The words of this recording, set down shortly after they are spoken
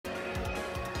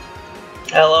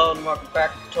Hello and welcome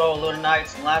back to Touhou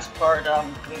Nights. In the last part,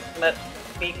 we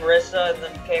beat Marissa and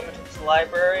then came into this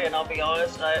library, and I'll be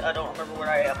honest, I don't remember where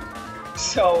I am.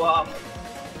 So,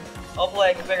 hopefully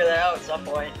I can figure that out at some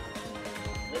point.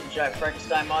 There's a giant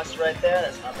Frankenstein monster right there,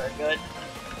 that's not very good.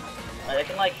 Right, I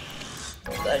can like...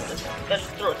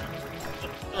 just through it.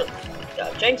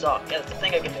 Chainsaw, yeah, that's the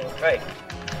thing I can do, right.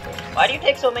 Why do you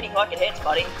take so many fucking hits,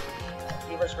 buddy?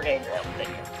 Beaver's Brigade Rail, thank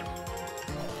you.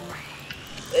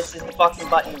 This is the fucking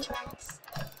button.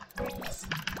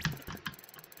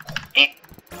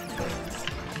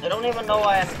 I don't even know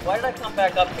why why did I come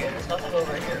back up here? There's nothing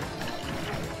over here.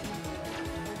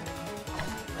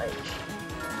 Right.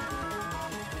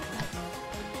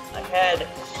 I had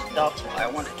stuff I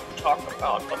wanted to talk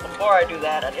about, but before I do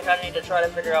that, I think I need to try to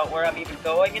figure out where I'm even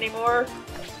going anymore.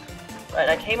 Right,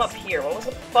 I came up here. What was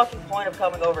the fucking point of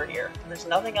coming over here? There's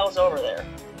nothing else over there.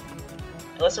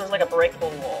 Unless there was like a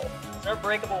breakable wall. Is there a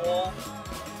breakable wall?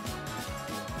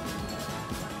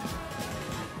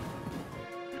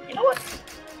 You know what?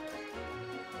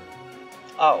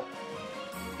 Oh.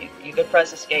 You could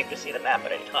press escape to see the map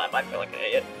at any time. I feel like an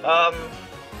idiot.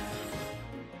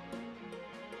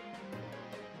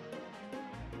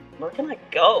 Where can I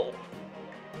go?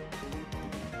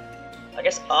 I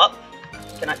guess up?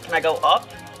 Can I go up?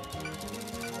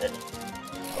 Then,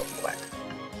 oh, go back.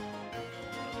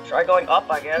 Try going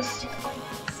up, I guess.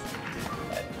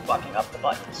 I'm fucking up the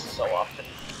buttons so often.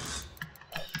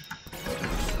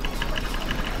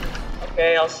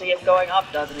 Okay, I'll see if going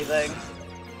up does anything.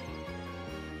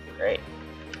 Great.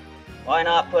 Why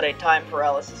not put a time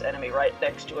paralysis enemy right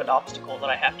next to an obstacle that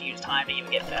I have to use time to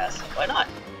even get past? Why not?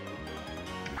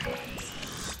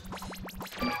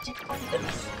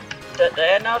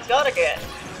 And now it's gone again.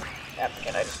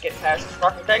 Can I just get past this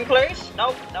fucking thing, please?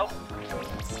 Nope, nope.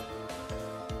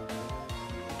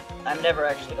 I'm never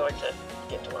actually going to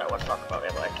get to what I want to talk about,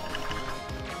 am I?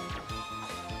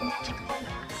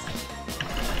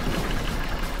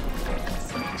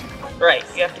 Right,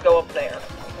 you have to go up there,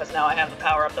 because now I have the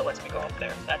power-up that lets me go up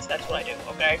there. That's what I do,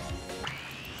 okay?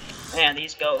 Man,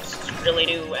 these ghosts really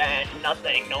do add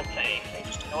nothing, no pain. They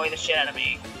just annoy the shit out of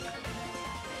me.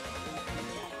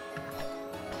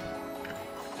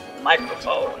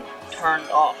 Microphone turned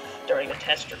off during the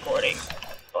test recording,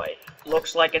 but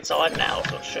looks like it's on now,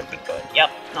 so it should be good.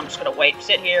 Yep, I'm just gonna wait,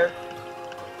 sit here,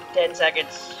 10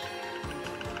 seconds,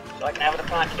 so I can have enough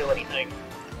time to do anything.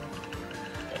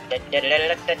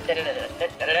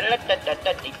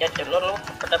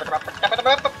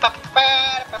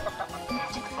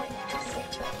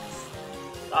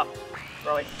 Stop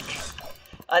throwing.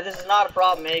 This is not a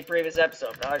problem in any previous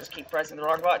episode, but I just keep pressing the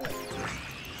wrong button.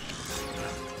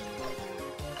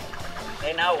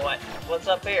 Okay, now what? What's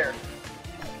up here?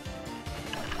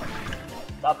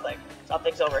 Something.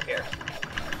 Something's over here.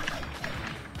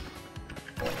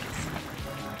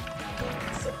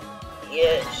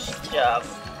 Yes,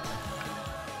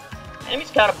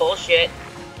 enemy's kind of bullshit.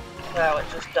 Wow, it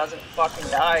just doesn't fucking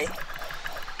die.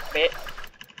 Bit.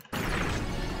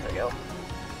 There we go.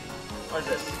 What is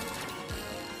this?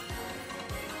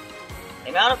 The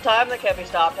amount of time that can be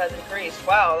stopped has increased.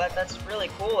 Wow, that's really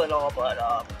cool and all, but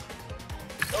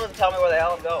it doesn't tell me where the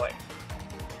hell I'm going.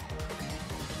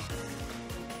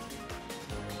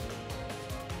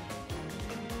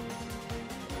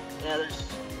 Yeah,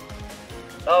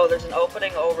 there's an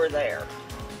opening over there.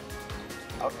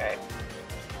 Okay.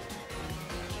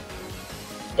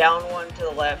 Down one to the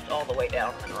left, all the way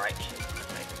down and right.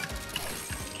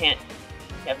 You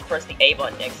have to press the A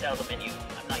button to exit out of the menu.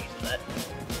 I'm not used to that.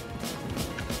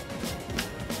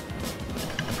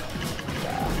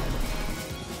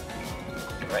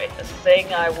 Right, the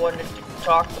thing I wanted to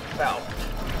talk about.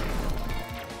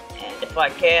 And if I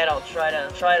can, I'll try to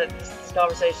this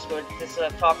conversation's going to, this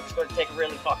topic's going to take a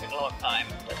really fucking long time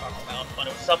to talk about, but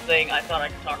it was something I thought I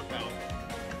could talk about.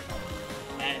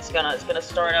 And it's gonna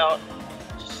start out,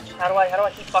 just, how do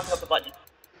I keep fucking up the button?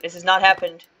 This has not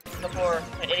happened before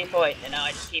at any point, and now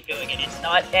I just keep doing it. It's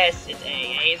not S, it's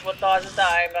A. A is what causes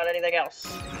time, not anything else.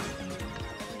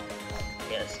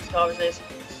 Yes, this conversation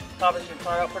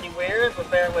start out pretty weird, but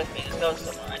bear with me, this goes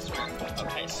somewhere, I swear.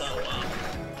 Okay, so,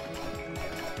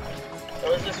 there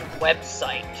was this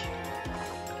website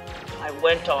I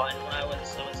went on when I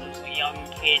was a young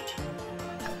kid.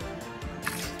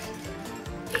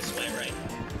 This way, right?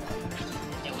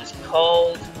 It was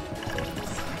called...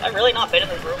 Have I really not been in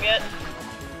this room yet?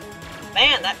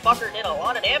 Man, that fucker did a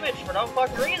lot of damage for no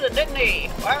fucking reason, didn't he?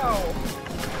 Wow!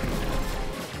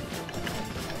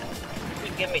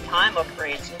 He'd give me time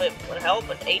upgrades, would help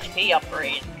with HP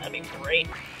upgrade. That'd be great.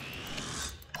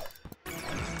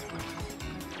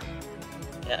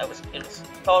 Yeah, it was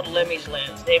called Lemmy's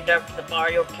Land. It's named after the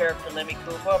Mario character Lemmy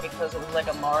Koopa because it was like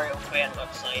a Mario fan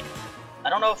website. I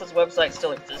don't know if this website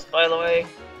still exists, by the way,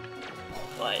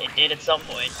 but it did at some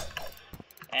point.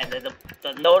 And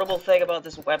the notable thing about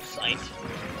this website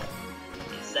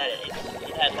is that it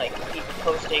had like people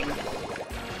posting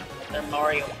their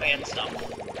Mario fan stuff,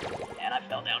 and I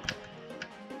fell down,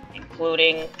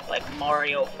 including like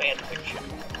Mario fan fiction.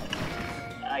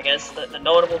 And I guess the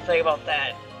notable thing about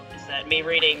that is that me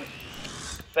reading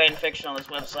fan fiction on this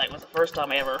website was the first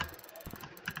time I ever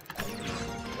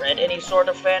read any sort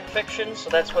of fan fiction. So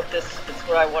that's what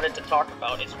I wanted to talk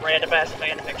about. Is random ass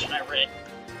fan fiction I read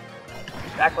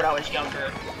back when I was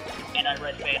younger, and I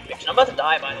read fan fiction. I'm about to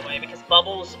die, by the way, because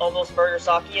Bubbles almost murdered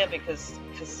Sakia because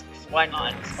why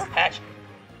not? It's not Patch.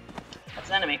 That's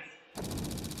an enemy.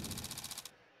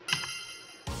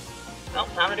 Well,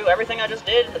 time to do everything I just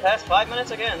did in the past 5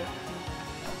 minutes again.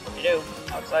 What do you do?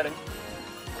 How exciting.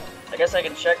 I guess I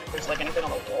can check if there's like anything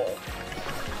on the wall.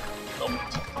 Oh.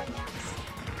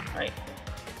 Right.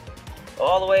 Go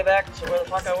all the way back to where the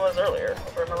fuck I was earlier.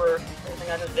 Hope I remember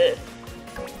everything I just did.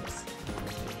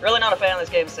 Really not a fan of this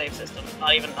game's save system.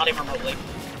 Not even remotely.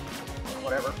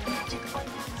 Whatever.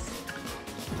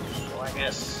 So I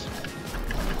guess...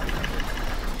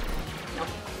 Nope.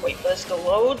 Wait for this to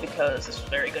load because this is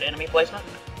very good enemy placement.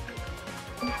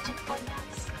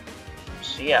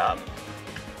 So yeah.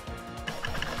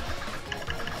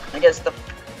 I guess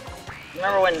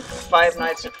remember when Five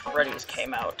Nights at Freddy's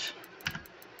came out?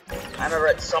 I remember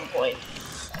at some point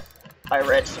I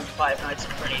read some Five Nights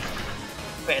at Freddy's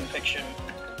fanfiction.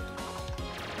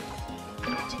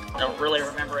 I don't really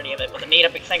remember any of it, but the neat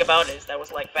thing about it is that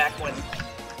was like back when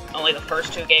only the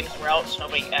first 2 games were out, so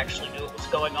nobody actually knew what was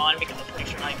going on, because I'm pretty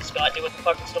sure not even Scott knew what the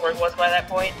fucking story was by that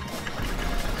point.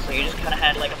 So you just kind of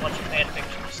had like a bunch of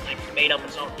fanfiction, just like made up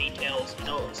its own details. You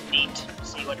know, it was neat to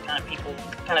see what kind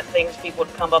of things people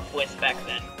would come up with back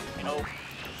then. You know,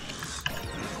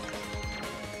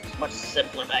 it's much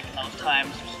simpler back in those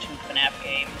times. There's 2 FNAF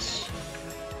games,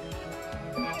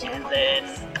 and then.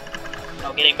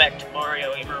 No, getting back to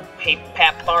Mario, you remember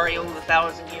Pap Mario, the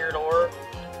 1,000-Year Door?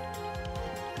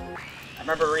 I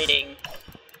remember reading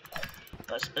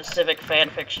a specific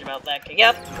fanfiction about that.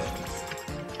 Yep.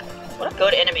 What a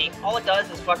good enemy. All it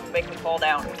does is fucking make me fall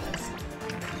down.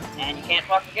 And you can't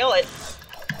fucking kill it.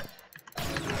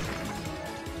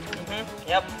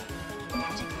 Yep.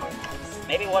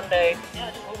 Maybe one day. Yeah,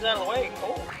 it just moves out of the way.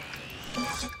 Cool.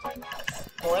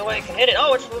 The only way it can hit it.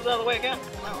 Oh, it just moves out of the way again.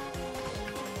 Wow.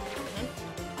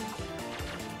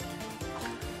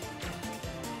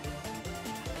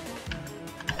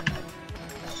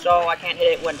 So I can't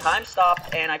hit it when time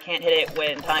stopped, and I can't hit it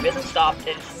when time isn't stopped.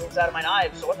 It just moves out of my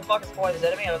knives. So what the fuck is the point of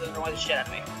this enemy other than annoy the shit out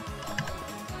of me?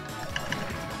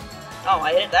 Oh,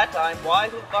 I hit it that time. Why?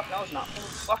 Who the fuck knows now? Who the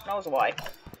fuck knows why?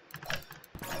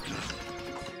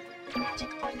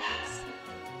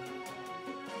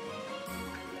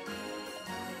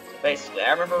 Basically,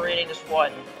 I remember reading this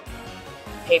one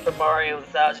Paper Mario the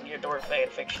 1,000-Year Door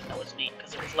fanfiction that was neat,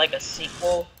 because it was like a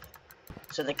sequel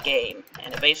to the game,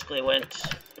 and it basically went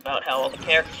about how all the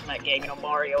characters from that game, you know,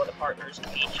 Mario and the partners in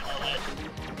Peach and all that,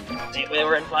 they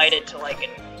were invited to like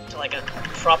a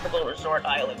tropical resort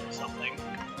island or something.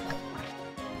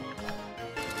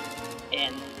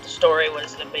 And the story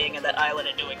was them being in that island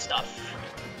and doing stuff.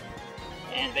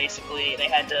 And basically they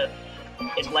had to,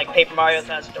 in like Paper Mario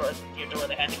 1,000-Year Door,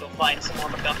 they had to go find some more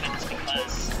MacGuffins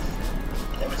because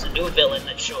there was a new villain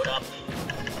that showed up.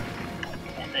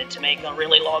 And then to make a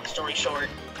really long story short,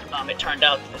 it turned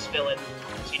out that this villain,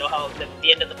 so you know how at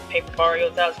the end of the Paper Mario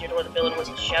 1,000-Year Door, the villain was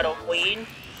the Shadow Queen?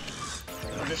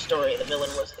 In this story, the villain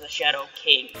was the Shadow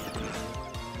King.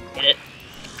 Get it?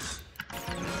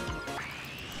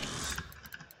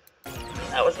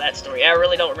 That was that story. I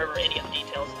really don't remember any of the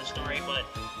details of the story, but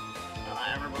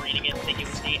I remember reading it and thinking it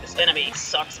was neat. This enemy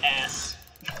sucks ass.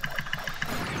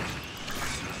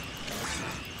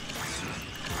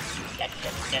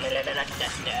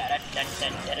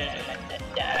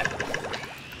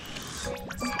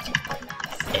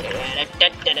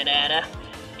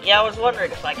 Yeah, I was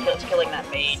wondering if killing that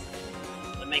maid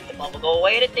would make the bubble go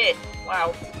away, and it did.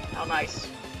 Wow, how nice.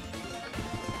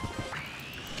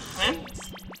 Huh?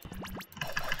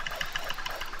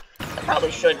 I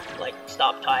probably should, like,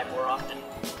 stop time more often.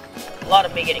 A lot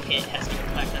of me getting hit has to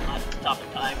reflect on not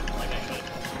stopping time like I should.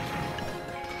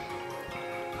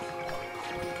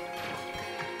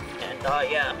 And,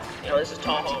 yeah, you know, this is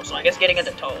Touhou, so I guess getting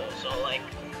into Touhou, so, like,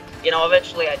 you know,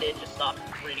 eventually I did just stop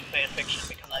reading fanfiction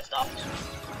because I stopped,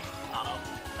 I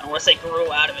don't want to say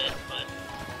grew out of it, but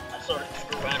I sort of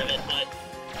grew out of it, but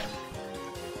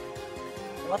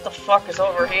What the fuck is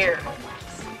over here?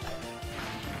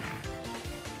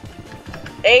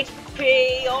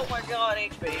 HP! Oh my god,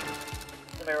 HP.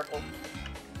 It's a miracle.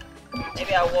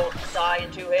 Maybe I won't die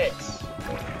in 2 hits.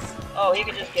 Oh, he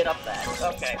can just get up that.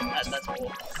 Okay, that's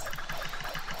cool.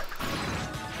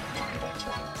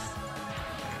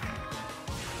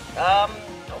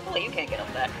 Hopefully you can't get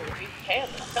up that, because if you can,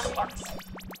 then I'm kinda fucked.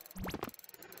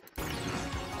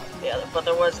 Yeah, but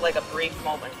there was like a brief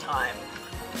moment in time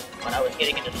when I was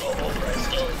getting into Touhou where I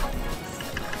still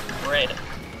read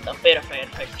a bit of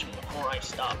fanfiction before I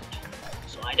stopped.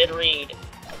 So I did read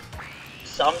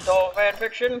some Touhou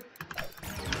fanfiction,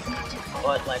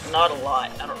 but like not a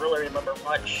lot. I don't really remember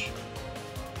much.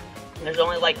 There's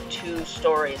only like 2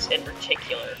 stories in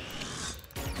particular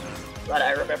that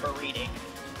I remember reading.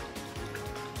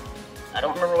 I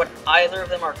don't remember what either of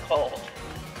them are called.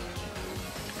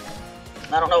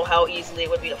 I don't know how easily it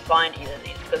would be to find either of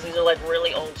these, because these are like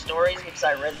really old stories, because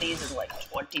I read these in like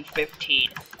 2015.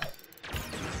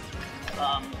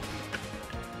 I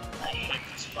hate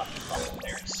this fucking bubble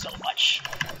bears so much.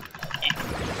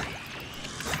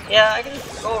 Yeah, I can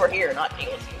just go over here and not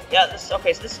deal with you. Yeah,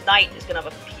 okay, so this knight is gonna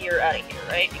appear out of here,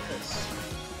 right? Because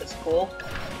it's cool.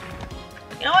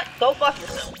 You know what? Go fuck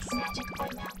yourself.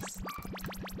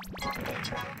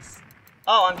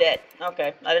 Oh, I'm dead.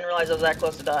 Okay, I didn't realize I was that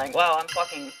close to dying. Wow, I'm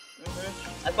fucking...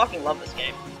 I fucking love this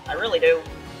game. I really do.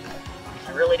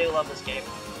 I really do love this game.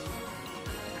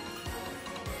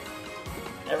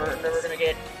 Never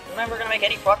gonna make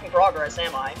any fucking progress,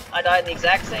 am I? I died in the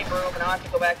exact same room, and now I have to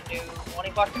go back and do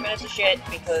 20 fucking minutes of shit,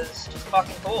 because it's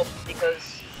fucking cool.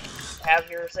 Because have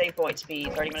your save points be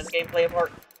 30 minutes of gameplay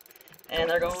apart. And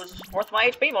there goes fourth my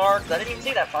HP mark, I didn't even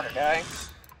see that fucker guy.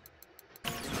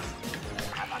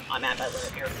 I'm at my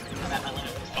limit here. I'm at my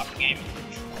limit with this fucking game.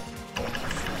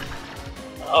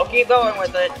 I'll keep going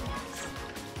with it.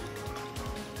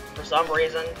 For some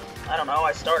reason. I don't know,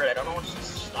 I started it. I don't want to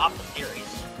stop the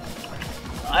series.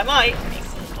 I might.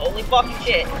 Holy fucking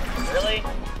shit. Really?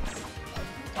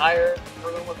 Entire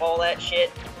room with all that shit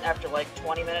after like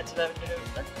 20 minutes of having to do,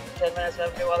 10 minutes of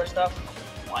having to do other stuff?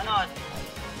 Why not?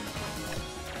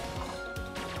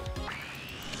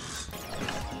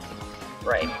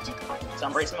 Right. For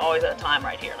some reason I'm always at a time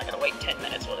right here, and I gotta wait 10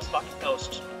 minutes while this fucking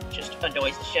ghost just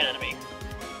annoys the shit out of me.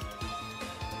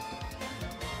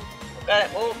 Look at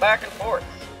it move back and forth.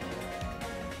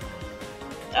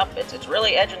 Yep, it's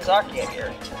really Edge and Zaki up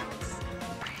here.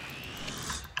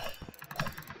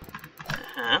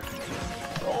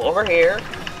 Go over here.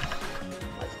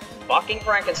 This fucking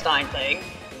Frankenstein thing.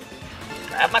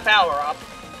 Grab my power up.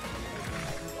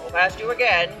 Go past you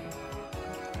again.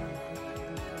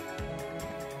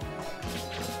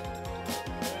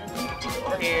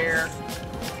 Over here.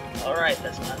 Alright,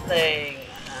 that's my thing.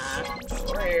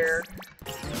 Over here.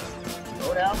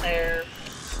 Go down there.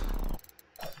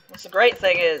 What's the great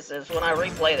thing is when I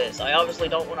replay this, I obviously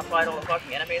don't want to fight all the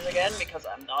fucking enemies again because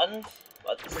I'm done.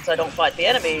 But since I don't fight the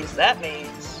enemies, that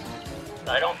means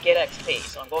that I don't get XP.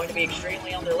 So I'm going to be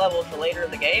extremely under-leveled for later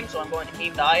in the game, so I'm going to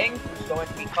keep dying. It's going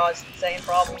to be causing the same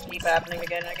problems keep happening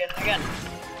again and again and again.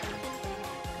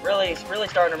 Really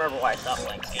starting to remember why I stopped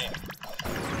playing this game.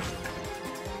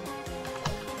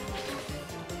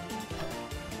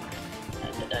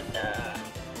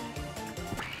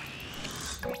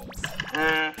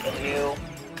 Kill you.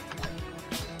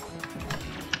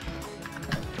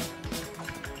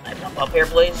 Can I jump up here,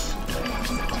 please?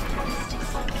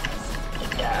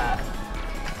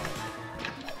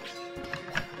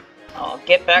 I'll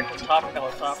get back to the topic I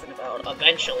was talking about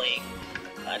eventually.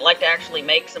 I'd like to actually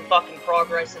make some fucking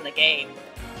progress in the game.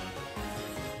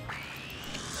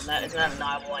 Isn't that a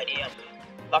novel idea?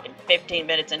 Fucking 15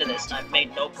 minutes into this and I've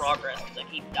made no progress because I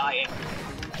keep dying.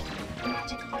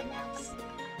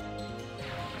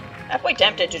 Halfway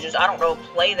tempted to just, I don't know,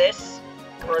 play this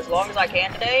for as long as I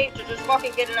can today to just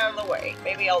fucking get it out of the way.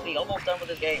 Maybe I'll be almost done with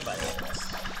this game by the end of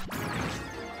this.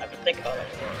 I have to think about it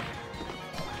more.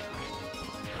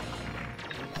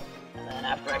 And then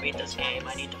after I beat this game,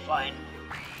 I need to find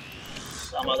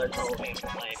some other Touhou game to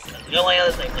play, because the only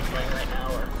other things to play right now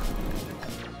are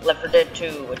Left 4 Dead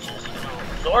 2, which is, you know,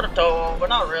 sort of Touhou, but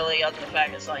not really, other than the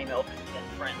fact that Sunny Milk is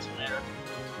getting friends from there.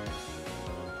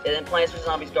 And then Plants vs.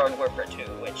 Zombies Garden Warfare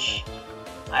 2, which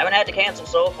I haven't had to cancel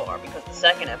so far, because the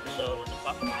second episode was a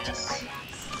fucking mess.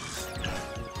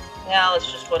 Yeah,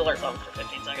 let's just twiddle our thumbs for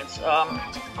 15 seconds.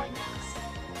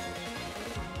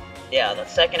 Yeah, the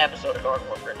second episode of Garden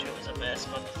Warfare 2 is a mess,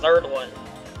 but the third one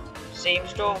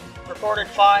seems to have recorded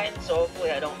fine, so hopefully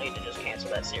I don't need to just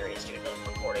cancel that series due to the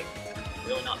recording. I'm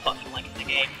really not fucking liking the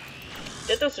game.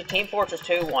 Did this with Team Fortress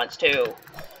 2 once, too.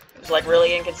 It's like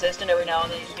really inconsistent. Every now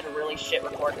and then you just get a really shit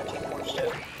report that Team Force 2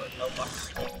 for no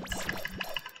fucking reason.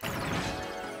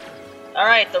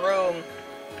 Alright, the room.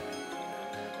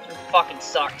 It fucking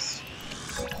sucks.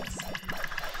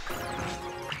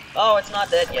 Oh, it's not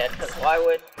dead yet, because why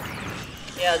would...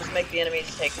 Yeah, just make the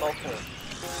enemies take multiple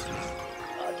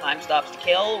time stops to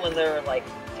kill when there are like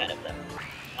 10 of them.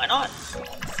 Why not?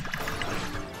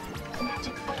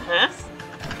 Huh?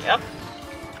 Yep.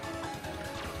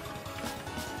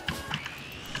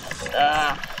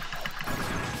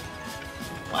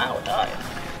 Wow, it died.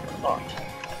 Fucked.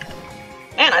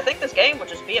 Man, I think this game would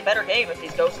just be a better game if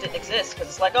these ghosts didn't exist, because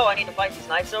it's like, oh, I need to fight these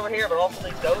knights over here, but also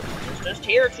these ghosts are just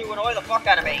here to annoy the fuck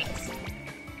out of me.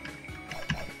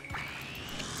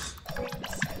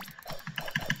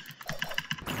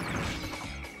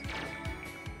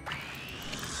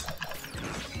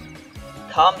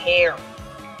 Come here.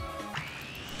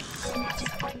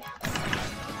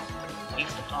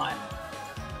 Waste of time.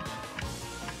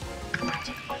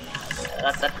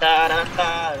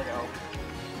 There we go.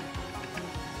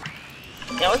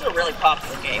 You know, this is a really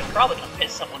popular game. I'm probably gonna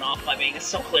piss someone off by being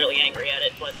so clearly angry at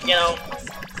it, but, you know,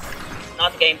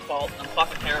 not the game's fault. I'm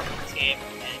fucking terrible at this game,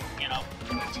 and, you know.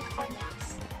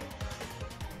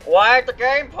 Why'd the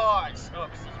game pause? Oh,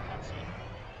 because there's a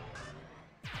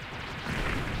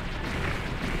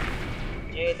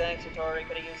cutscene. Gee, thanks, Hattori.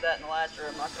 Could've used that in the last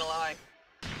room, not gonna lie.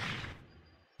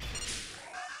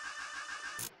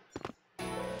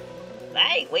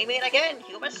 Hey, we meet again,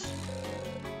 Humus.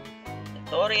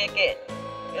 Hattori again.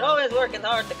 You're always working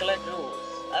hard to collect jewels.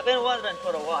 I've been wondering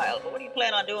for a while, but what do you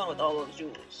plan on doing with all those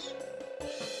jewels?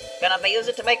 Gonna use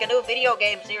it to make a new video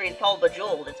game series called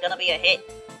Bejeweled. It's gonna be a hit.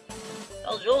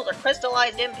 Those jewels are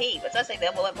crystallized MP. Possessing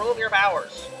them will improve your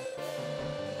powers.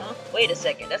 Huh? Wait a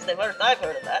second, that's the first I've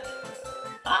heard of that.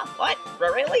 Huh? What?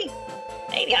 Really?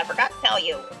 Maybe I forgot to tell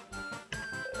you.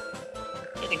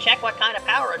 You can check what kind of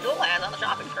power a jewel has on the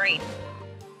shopping screen.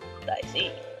 I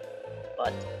see.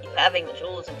 But if having the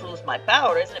jewels improves my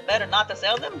power, isn't it better not to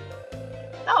sell them?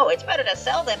 No, it's better to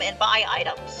sell them and buy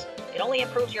items. It only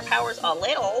improves your powers a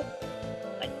little.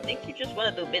 I think you just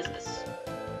want to do business.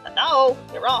 But no,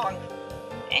 you're wrong.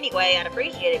 Anyway, I'd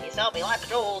appreciate it if you sell me lots of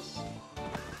jewels.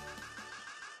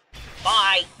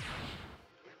 Bye.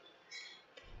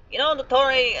 You know,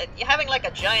 Hattori, having like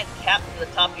a giant cap to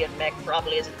the top of your neck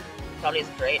probably isn't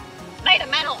great. It's made of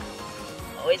metal.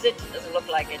 Oh, is it? Doesn't look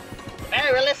like it. It's a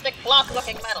very realistic,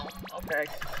 cloth-looking metal. Okay.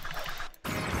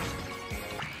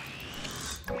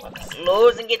 I'm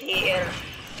losing it here.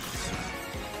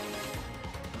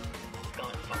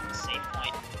 Going to fucking save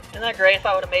point. Isn't that great if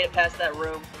I would have made it past that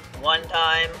room one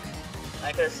time?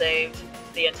 I could have saved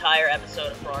the entire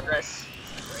episode of progress.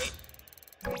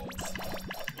 Isn't that great?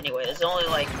 Anyway, there's only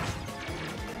like...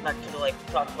 back to like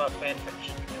talk about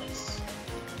fanfiction, because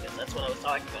that's what I was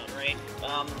talking about, right?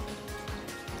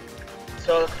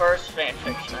 So the first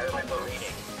fanfiction I remember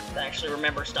reading, I actually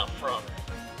remember stuff from.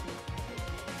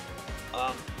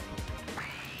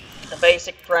 The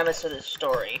basic premise of this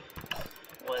story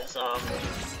was,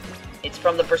 it's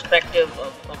from the perspective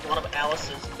of one of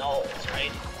Alice's dolls,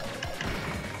 right?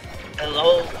 And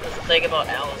the thing about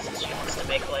Alice is she wants to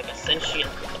make like a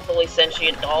fully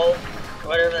sentient doll, or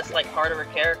whatever, that's like part of her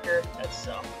character. That's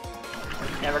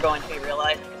never going to be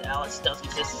realized because Alice doesn't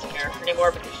exist as a character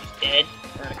anymore because she's dead,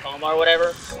 or in a coma or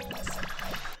whatever.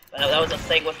 But that was a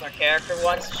thing with her character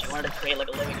once, she wanted to create like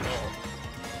a living doll.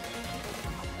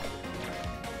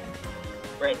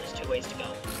 Great, there's two ways to go.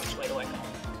 Which way do I go?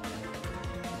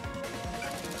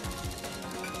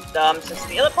 Since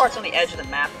the other part's on the edge of the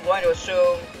map, I'm going to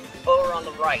assume over on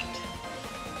the right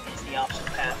is the opposite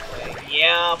pathway.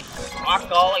 Yeah, fuck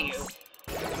all of you.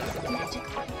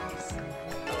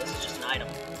 Oh, this is just an item.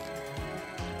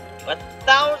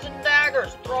 1,000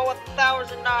 daggers! Throw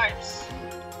 1,000 knives!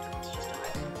 It's just an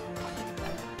item.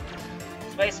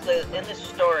 It's basically, in this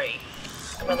story,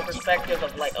 from the perspective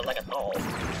of like a doll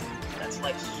that's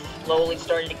like slowly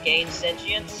starting to gain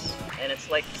sentience, and it's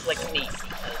like neat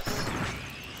because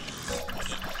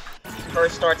it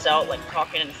first starts out like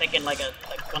talking and thinking like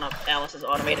one of Alice's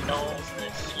automated dolls, and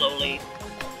it slowly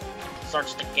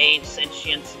starts to gain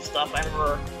sentience and stuff. I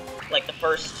remember like the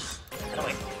first.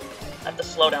 Anyway, I have to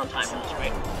slow down time on this,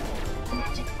 right?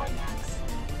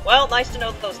 Well, nice to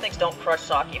know that those things don't crush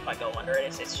Saki if I go under it.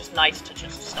 It's just nice to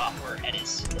just stop where it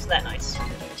is. Isn't that nice?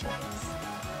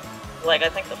 Like, I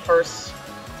think the first...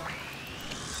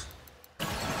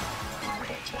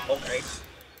 Oh, great.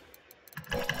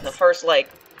 The first, like,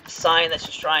 sign that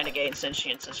she's trying to gain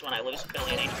sentience is when I lose 1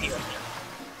 billion HP right there.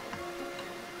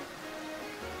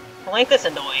 Well, ain't this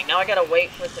annoying? Now I gotta wait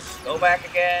for it to go back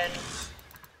again.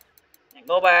 And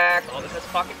Go back, all because a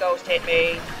fucking ghost hit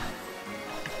me.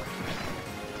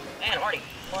 Man, I'm already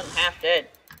more than half dead.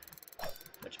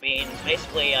 Which means,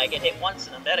 basically, I get hit once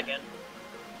and I'm dead again.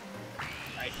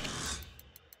 Right.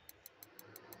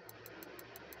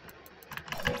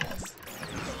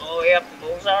 Oh, yep,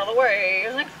 moves out of the way.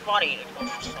 Isn't it funny?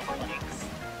 It's so funny.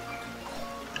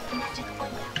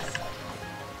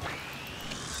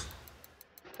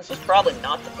 This was probably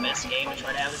not the best game to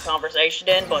try to have this conversation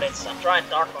in, but I'm trying to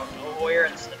talk about Touhou here,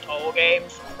 and it's the Touhou game,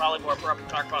 so it's probably more appropriate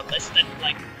to talk about this than,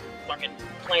 like, fucking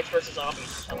Plants vs. Zombies or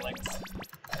something.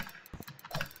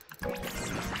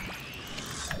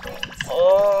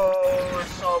 Oh,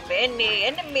 so many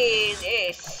enemies,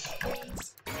 yes.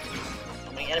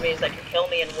 So many enemies that can kill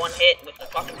me in one hit with the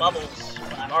fucking bubbles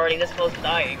when I'm already this close to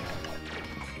dying.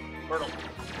 Brutal.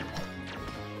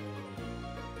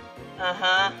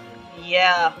 Uh-huh.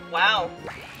 Yeah, wow.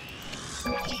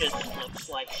 It just looks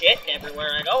like shit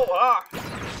everywhere I go. Ah!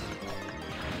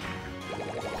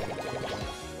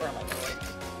 Where am I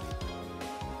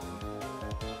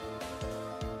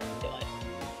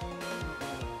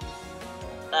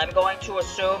going? I'm going to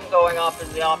assume going off is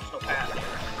the optional path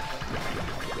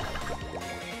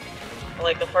here.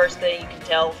 Like, the first thing you can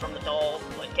tell from the doll,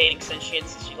 like, gaining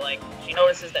sentience, she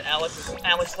notices that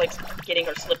Alice likes getting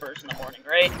her slippers in the morning,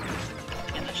 right?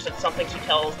 And that's something she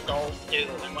tells the dolls to do,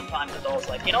 and one time the doll's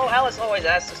like, you know, Alice always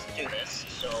asks us to do this,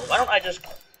 so why don't I just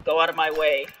go out of my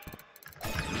way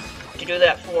to do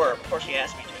that for her before she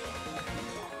asks me to.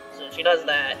 So she does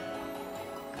that,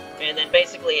 and then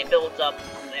basically it builds up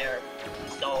from there,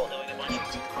 this doll doing a bunch of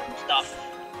stuff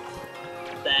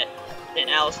that then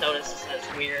Alice notices as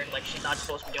weird, like she's not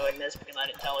supposed to be doing this because I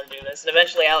didn't tell her to do this, and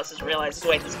eventually Alice realizes,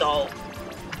 wait, this doll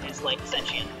is, like,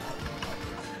 sentient.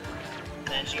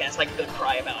 And she has, like, a good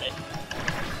cry about it.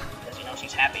 Because, you know,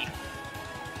 she's happy.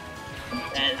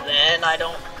 And then I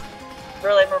don't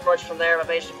really remember much from there, but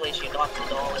basically she adopts the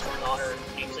doll as her daughter,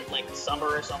 names it, like, Summer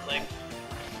or something.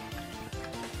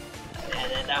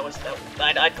 And then that was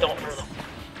I don't remember the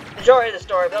majority of the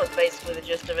story, but that was basically the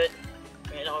gist of it.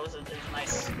 You know, it was a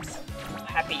nice,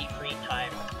 happy, free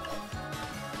time.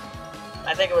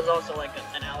 I think it was also, like,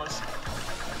 an Alice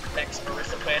X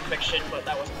Marissa fanfiction, but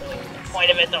that wasn't really the point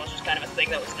of it, that was just kind of a thing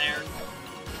that was there.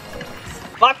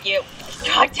 Fuck you!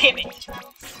 God damn it!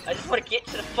 I just want to get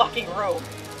to the fucking room.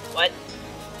 What?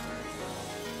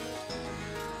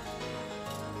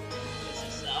 This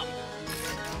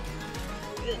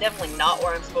is definitely not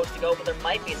where I'm supposed to go, but there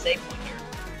might be a save point here.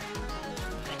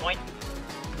 Save point?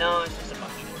 No, it's just a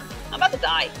fucking door. I'm about to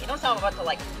die. You know how I'm about to,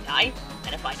 like, die?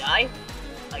 And if I die,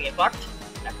 I get fucked.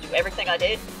 I have to do everything I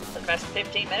did for the past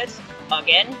 15 minutes.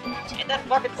 Again? Ain't that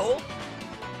fucking cool?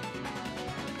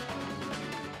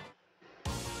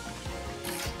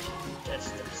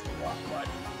 This what?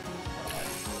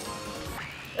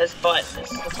 This button.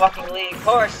 This is the fucking lead. Of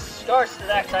course, to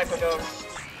that type of ghost.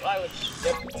 Why would you...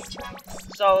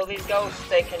 So, these ghosts,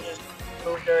 they can just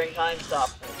move during time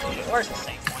stop. Where's the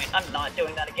save point? I'm not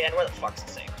doing that again. Where the fuck's the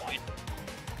save point?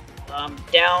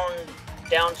 Down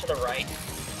to the right.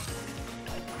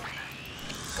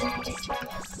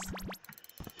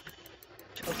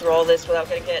 To go through all this without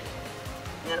getting hit.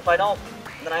 And if I don't,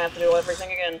 then I have to do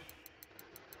everything again.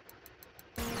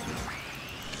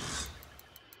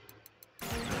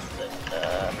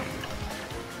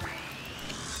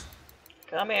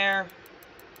 Come here.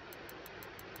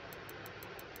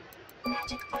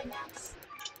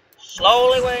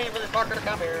 Slowly waiting for this fucker to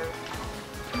come here.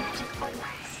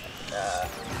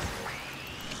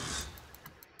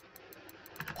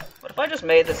 What if I just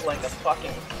made this like a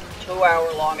fucking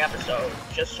 2-hour-long episode,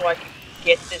 just so I can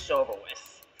get this over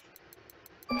with?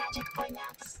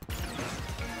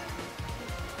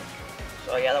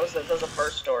 So yeah, that was the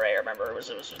first story I remember. It was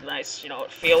a nice, you know,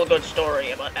 feel-good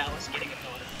story about Alice getting a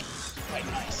daughter. Quite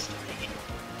nice.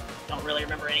 Don't really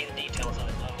remember any of the details of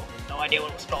it though. No idea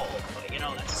what it was called, but you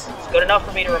know, it's good enough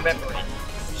for me to remember it.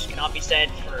 Which cannot be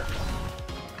said for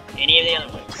any of the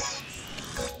other ones.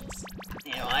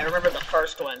 You know, I remember the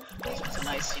first one, because it was a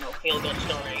nice, you know, feel-good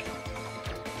story.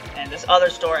 And this other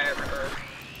story I remember,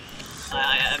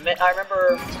 I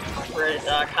remember for it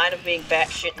kind of being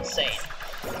batshit insane.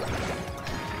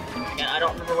 Again, I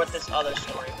don't remember what this other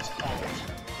story was called.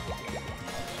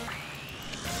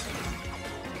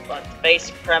 But the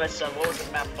basic premise of, what was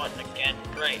the map button again?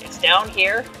 Right, it's down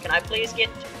here. Can I please get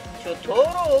to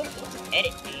Touhou?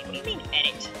 Edit, dude. What do you mean,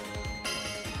 edit?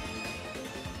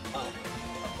 Oh,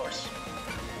 of course.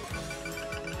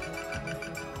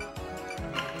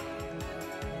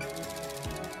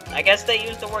 I guess they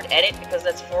used the word edit because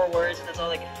that's 4 words and that's all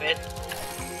they can fit.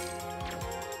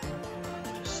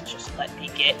 Just Let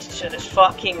me get to this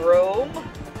fucking room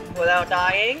without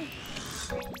dying.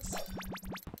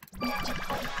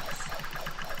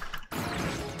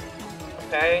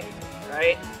 Okay,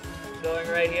 right. Going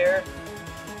right here.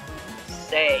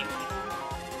 Save.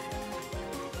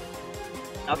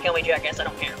 Now kill me, jackass, I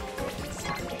don't care.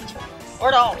 Or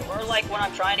don't, or like when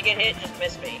I'm trying to get hit, just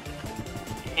miss me.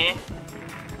 Eh?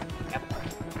 Yep.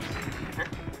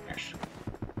 Yes.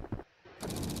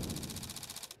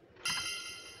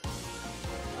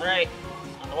 Alright,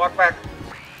 on the walk back.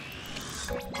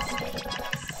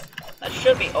 That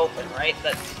should be open, right?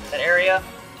 That area?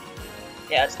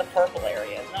 Yeah, it's the purple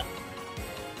area, isn't it?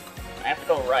 I have to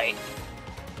go right.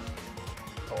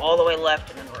 Go all the way left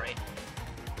and then right.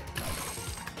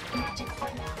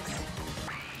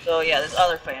 So yeah, this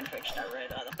other fanfiction I read,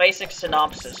 the basic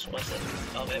synopsis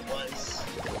of it was,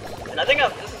 and I think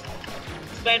this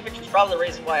fanfiction is probably the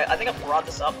reason why I think I've brought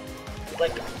this up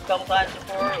like a couple times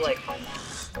before, like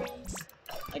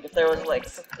if there was like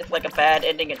if like a bad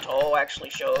ending in Touhou actually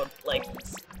showed like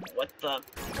what the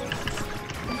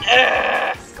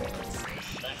I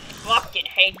fucking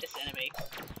hate this enemy.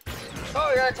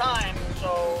 Oh, you're out of time,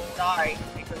 so die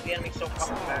because the enemy's so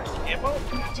fucking fast. Can't move.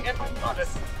 Can't dodge it.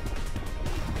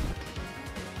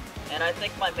 And I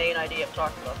think my main idea of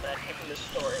talking about that came from this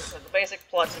story. So the basic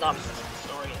plot synopsis of the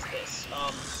story is this.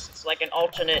 It's like an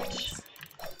alternate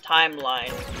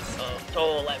timeline of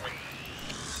Touhou 11.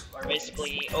 Where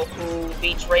basically Oku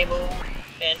beats Reimu,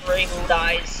 and Reimu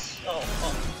dies.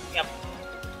 Yep.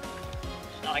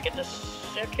 So now I get to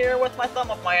sit here with my thumb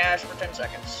up my ass for 10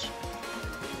 seconds.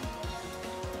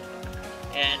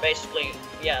 And basically,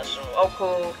 yeah, so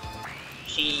Oku,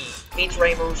 she beats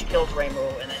Reimu, she kills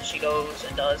Reimu, and then she goes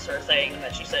and does her thing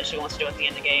that she says she wants to do at the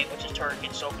end of the game, which is turn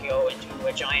Gensokyo into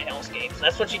a giant hellscape. So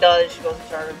that's what she does, she goes and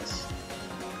turns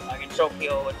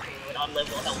Gensokyo into an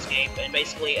unlivable hellscape, and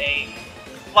basically a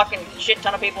fucking shit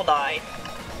ton of people die.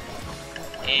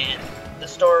 And the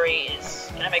story is...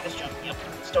 Can I make this jump? Yep.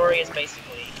 The story is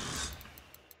basically...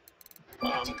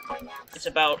 it's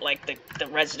about, like, the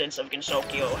residents of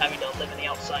Gensokyo having to live in the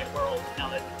outside world now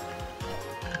that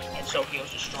Gensokyo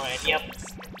is destroyed. Yep.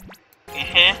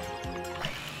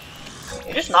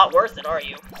 You're just not worth it, are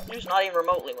you? You're just not even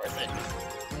remotely worth it.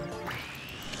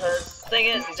 Because the thing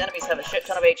is, these enemies have a shit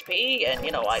ton of HP, and,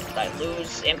 you know, I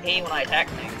lose MP when I attack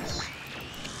things.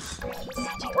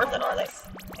 Not worth it, are they?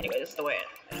 Anyway, this is the way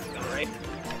it is going, right?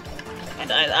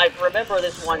 And I remember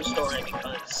this one story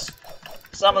because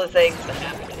some of the things that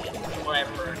happened in it, from what I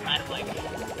remember, are kind of like,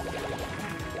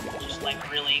 just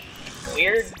like really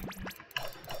weird.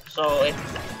 So it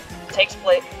takes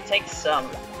the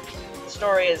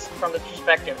story is from the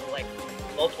perspective of like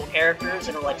multiple characters,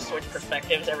 and it'll like switch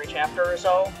perspectives every chapter or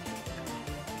so.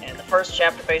 And the first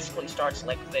chapter basically starts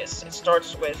like this. It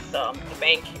starts with the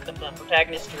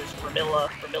protagonist, who is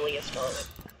Vermilia Scarlet.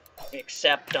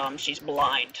 Except she's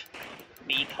blind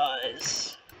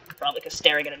because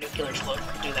staring at a nuclear explosion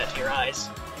can do that to your eyes.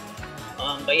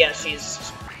 But yeah,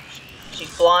 she's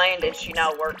blind, and she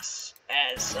now works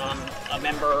as a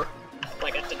member,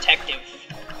 like a detective,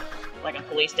 like a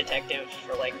police detective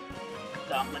for like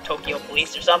the Tokyo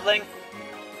Police or something.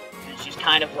 And she's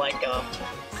kind of like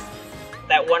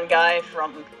that one guy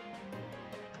from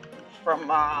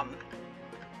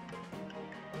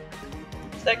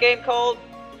what's that game called?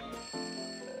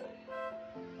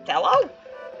 Hello?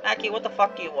 Aki, what the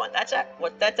fuck do you want? That's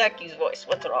Aki's voice.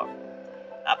 What's wrong?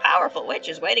 A powerful witch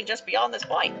is waiting just beyond this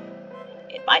point.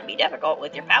 It might be difficult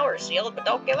with your power sealed, but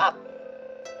don't give up.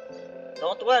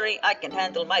 Don't worry, I can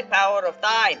handle my power of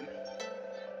time.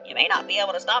 You may not be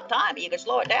able to stop time, but you can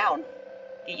slow it down.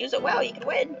 If you use it well, you can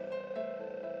win.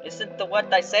 Listen to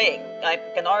what I'm saying. I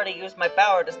can already use my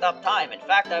power to stop time. In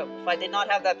fact, if I did not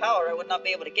have that power, I would not be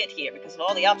able to get here because of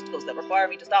all the obstacles that require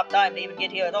me to stop time to even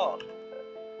get here at all.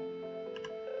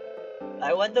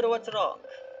 I wonder what's wrong.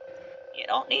 You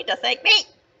don't need to thank me.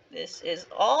 This is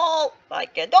all I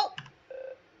can do.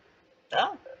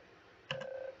 Oh.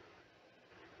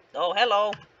 Oh,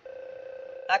 hello.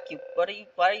 Aki,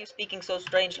 why are you speaking so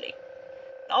strangely?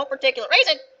 No particular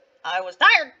reason. I was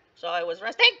tired, so I was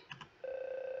resting.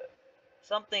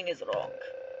 Something is wrong.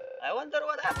 I wonder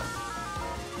what happened.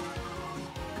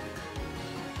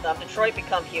 Detroit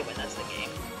Become Human, that's the game.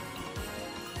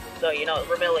 So, you know,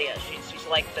 Vermilia, she's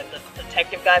like the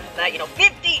detective guy from that, you know,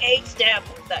 58 stab,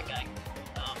 who's that guy?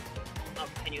 I'll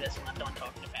continue this when I'm done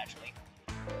talking to Patchouli.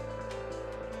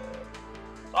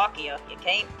 Bakia, you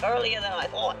came earlier than I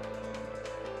thought.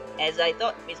 As I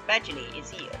thought, Miss Patchouli is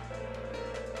here.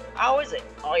 How is it?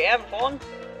 Are you having fun?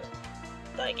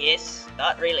 I guess,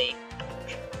 not really.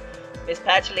 Miss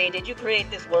Patchouli, did you create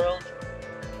this world?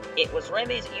 It was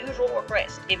Remy's usual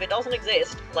request. If it doesn't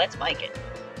exist, let's make it.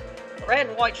 The red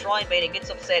and white shrine maiden gets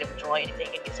upset if we try anything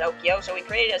in Tokyo, so we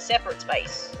created a separate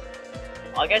space.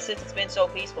 I guess since it's been so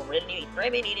peaceful,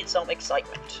 Remy needed some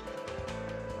excitement.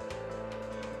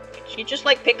 Can she just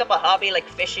like pick up a hobby like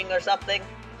fishing or something?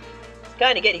 It's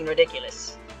kinda getting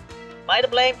ridiculous. Am I to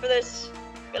blame for this?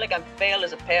 I feel like I'm failed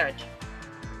as a parent.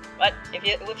 But if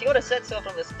you would have said so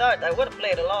from the start, I would have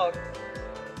played along.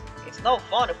 It's no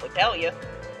fun if we tell you.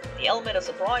 The element of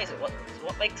surprise is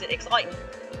what makes it exciting.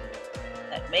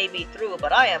 That may be true,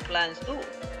 but I have plans too.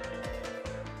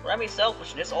 Remy's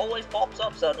selfishness always pops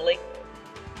up suddenly.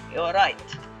 You're right.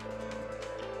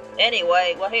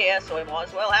 Anyway, we're here, so we might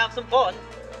as well have some fun.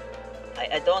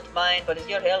 I don't mind, but is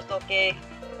your health okay?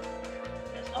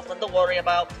 There's nothing to worry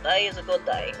about. Today is a good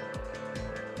day.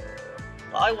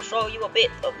 I will show you a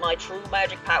bit of my true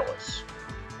magic powers.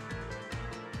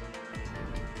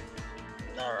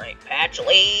 Alright,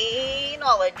 Patchouli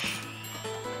knowledge.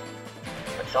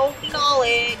 Patchouli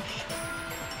knowledge.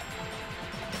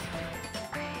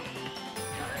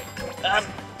 Alright,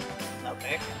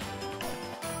 okay.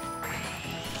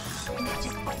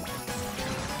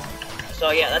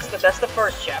 So yeah, that's the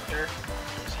first chapter.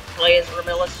 She plays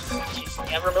Ramilla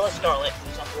Scarlet,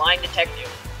 who's a blind detective.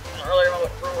 I don't really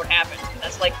remember what happened.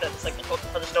 That's like the hook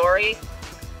for the story.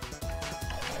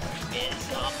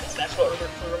 That's what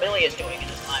Ramilla is doing in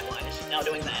this timeline. She's now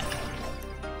doing that.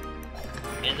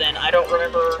 And then I don't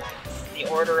remember the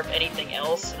order of anything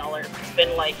else. And it's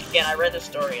been like, again, I read the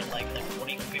story in like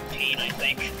 2015, I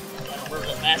think. So I don't remember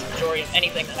the vast majority of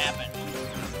anything that happened.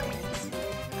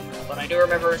 But I do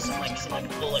remember some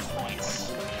bullet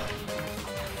points.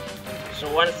 So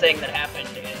one thing that happened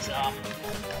is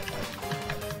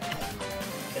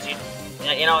because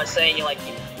you know I was saying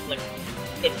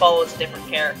it follows a different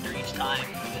character each time.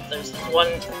 There's one,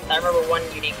 I remember one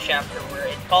unique chapter where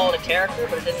it followed a character,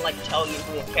 but it didn't tell you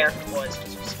who the character was.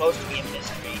 It was supposed to be a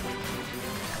mystery.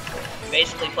 It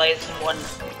basically plays the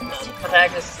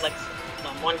protagonist is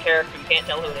one character, you can't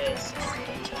tell who it is.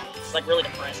 It's really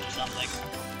depressed or something.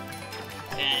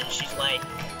 And she's I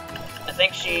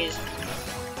think she's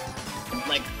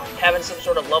having some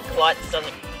sort of love plot that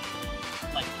doesn't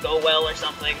go well or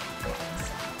something.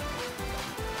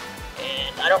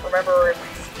 And I don't remember if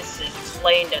this is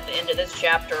explained at the end of this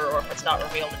chapter or if it's not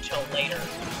revealed until later.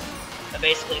 But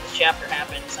basically this chapter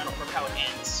happens, I don't remember how it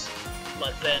ends.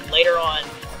 But then later on,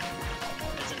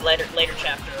 there's a later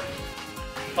chapter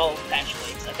called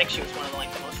Patchouli, because I think she was one of the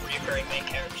most reoccurring main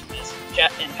characters in this.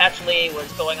 And Patchouli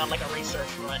was going on a research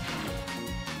run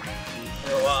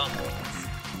through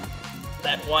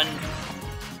that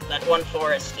one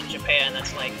forest in Japan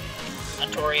that's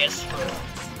notorious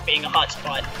for being a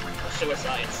hotspot for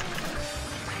suicides.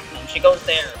 She goes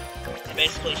there, and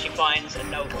basically she finds a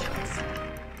note.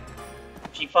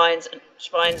 She finds it's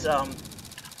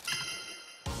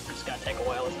gotta take a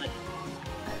while, isn't it?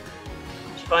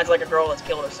 She finds a girl that's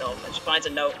killed herself, and she finds a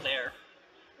note there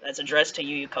that's addressed to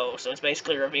Yuyuko, so it's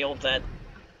basically revealed that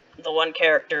the one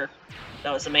character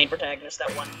that was the main protagonist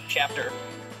that one chapter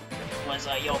was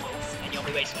Yomu, and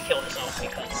Yomu basically killed herself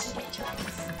because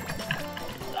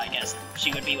I guess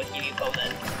she would be with Yuyuko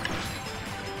then.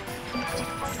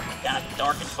 Kind of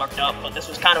dark and fucked up, but this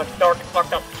was kind of a dark and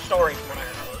fucked up story from what I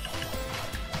remember.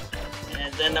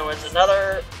 And then there was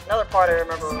another part I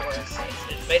remember where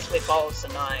it basically follows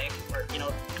Sanai, where,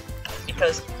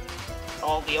 because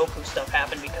all the Oku stuff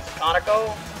happened because of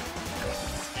Kanako,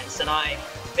 and Sanai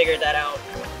figured that out,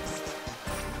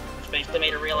 which basically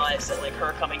made her realize that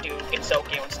her coming to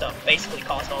Gensokyo and stuff basically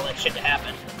caused all that shit to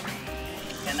happen.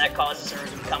 And that causes her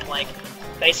to become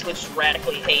basically just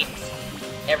radically hate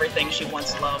everything she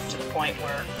once loved, to the point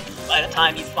where by the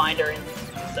time you find her in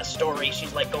the story,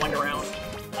 she's going around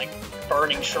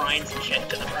burning shrines and shit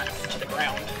to the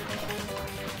ground.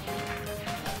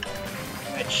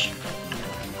 Which,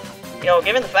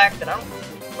 given the fact that I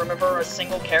don't remember a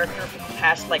single character from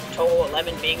past Touhou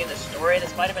 11 being in the story,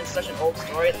 this might have been such an old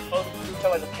story that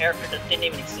Touhou as a character that didn't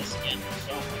even exist yet.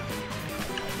 So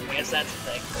I guess that's the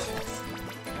thing.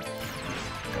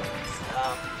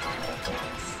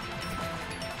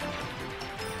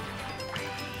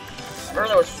 I remember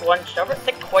there was one, I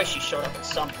think Koishi showed up at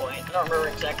some point. I don't remember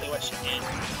exactly what she did.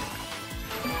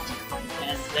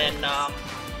 And then,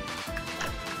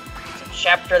 it's a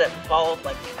chapter that followed,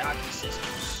 the Aki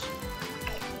sisters.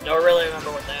 Don't really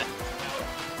remember what that was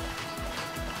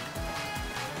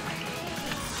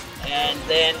about. And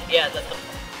then, yeah, the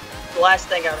last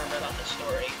thing I remember about this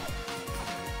story,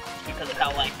 because of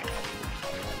how,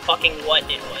 fucking what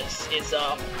it was, is,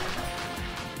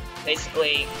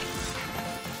 basically,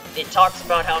 it talks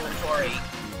about how Notori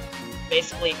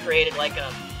basically created like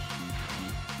a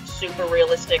super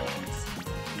realistic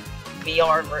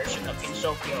VR version of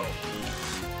Insokyo.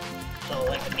 So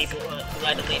like the people who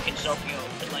had to leave Insokyo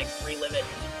could like relive it.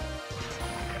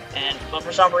 But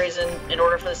for some reason, in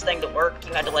order for this thing to work,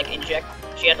 she had to like inject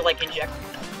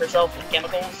herself with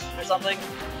chemicals or something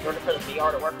in order for the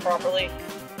VR to work properly.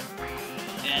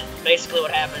 And basically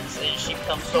what happens is she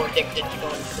becomes so addicted to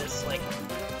going to this like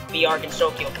VR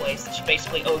Insokyo place that she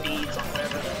basically ODs on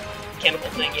whatever the chemical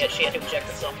thing yet she had to inject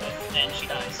herself with, and she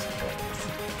dies.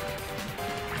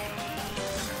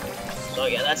 So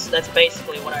yeah, that's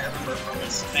basically what I remember from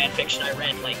this fanfiction I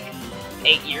read like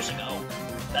 8 years ago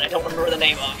that I don't remember the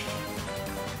name of.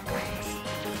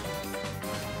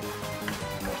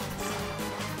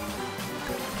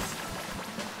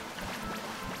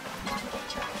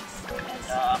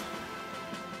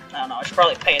 And I don't know, I should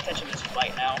probably pay attention to this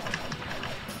fight now.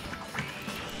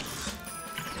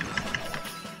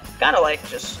 Kinda like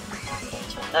just,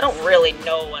 I don't really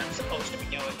know what I'm supposed to be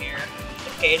doing here.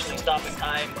 Occasionally stopping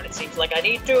time when it seems like I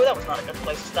need to. That was not a good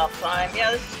place to stop time.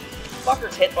 Yeah, this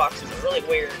fucker's hitboxes are really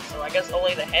weird, so I guess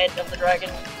only the head of the dragon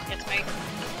hits me.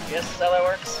 I guess that's how that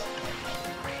works.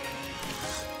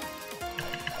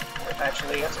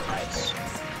 Actually, that's nice.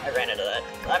 I ran into that.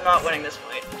 I'm not winning this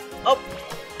fight. Oh!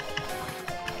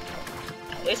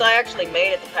 At least I actually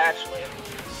made it to Patchouli.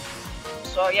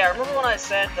 So yeah, remember when I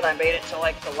said that I made it to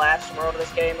like the last world of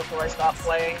this game before I stopped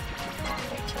playing?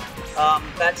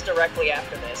 That's directly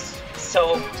after this.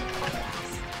 So,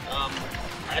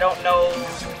 I don't know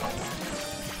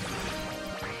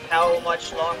how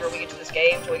much longer we get to this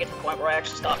game until we get to the point where I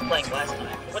actually stop playing last time.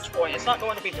 At which point, it's not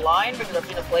going to be blind because I'm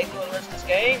going to play through the rest of this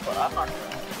game, but I'm not going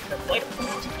to play it.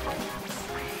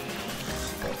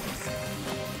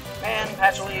 Man,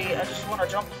 Patchouli, I just want to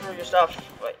jump through your stuff,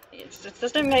 but it just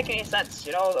doesn't make any sense,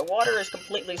 you know? The water is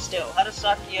completely still. How does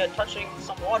Sakia touching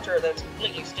some water that's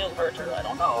completely still hurt her? I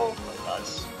don't know, but it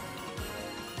does.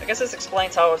 I guess this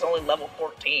explains how I was only level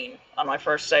 14 on my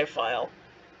first save file,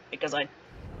 because I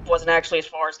wasn't actually as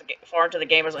far into the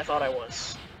game as I thought I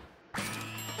was.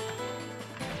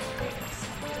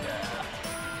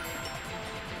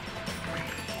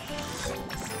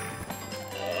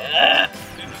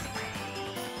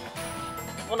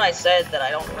 When I said that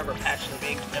I don't remember Patchouli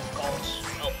being difficult.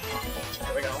 Oh,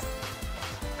 there we go.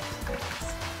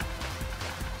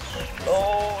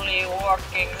 Slowly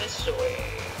walking this way.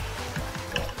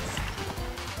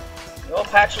 No,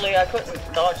 Patchouli, I couldn't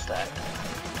dodge that.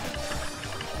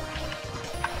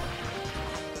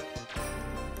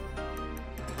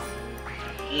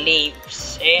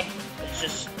 Leaves, eh?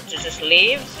 It's just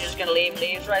leaves? You're just gonna leave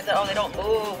leaves right there? Oh, they don't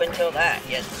move until that.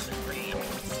 Yes, this is green.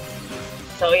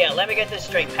 So yeah, let me get this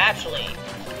straight. Patchouli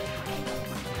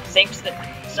thinks that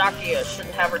Sakia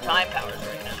shouldn't have her time powers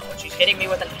right now, but she's hitting me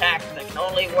with an attack that can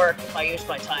only work if I use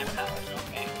my time powers.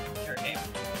 Okay, sure game.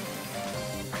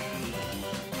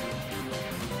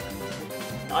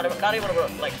 Not able to,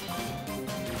 like,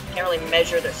 can't really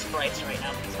measure their sprites right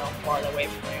now because how far away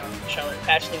from they are from each other.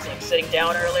 Patchouli's like sitting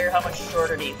down earlier. How much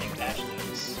shorter do you think Patchouli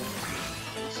is?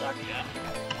 Sakia.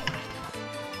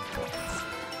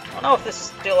 I don't know if this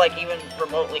is still, like, even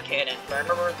remotely canon, but I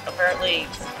remember apparently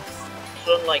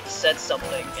someone, like, said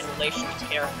something in relation to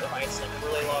character heights, like, a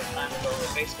really long time ago.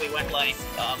 It basically went like,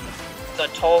 the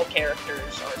tall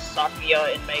characters are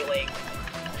Sakia and Melee,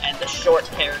 and the short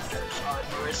characters are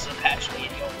Marissa, Patchouli,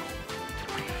 and Yoru.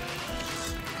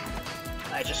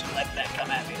 I just let that come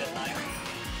at me, didn't I?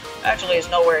 Patchouli is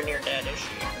nowhere near dead, is she?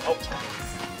 Oh.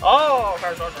 Oh,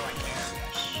 her swords are right there.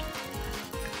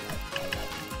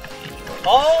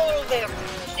 All their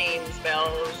steam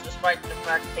spells, despite the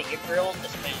fact that your drill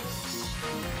dispense.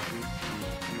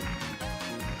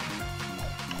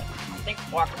 I think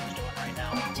Quackma's doing right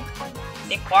now. I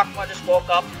think Quackma just woke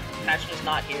up, Patchouli's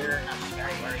not here, and I'm just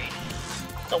very worried.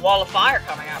 It's a wall of fire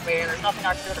coming at me, and there's nothing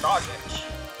I can do to dodge it.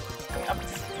 Yep.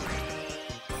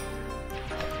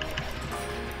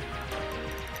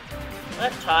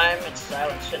 That time, it's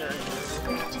Silent Sinner and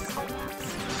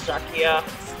Sakia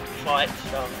fought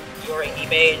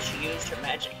Yorihime, and she used her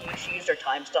magic. She used her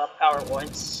time stop power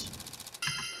once,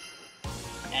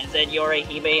 and then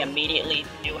Yorihime immediately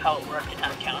knew how it worked and how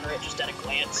to counter it just at a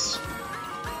glance.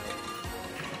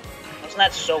 Wasn't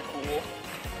that so cool?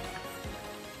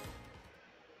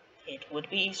 It would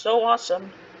be so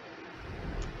awesome.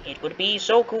 It would be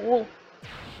so cool.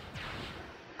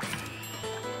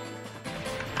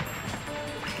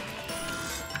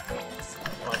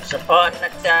 Once upon a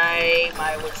time,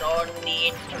 I was on the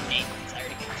internet. I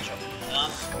already get this show.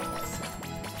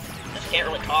 Just can't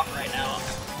really talk right now.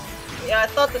 Yeah, I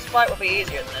thought this fight would be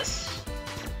easier than this.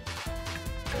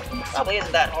 Probably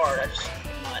isn't that hard, I just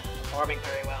not farming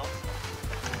very well.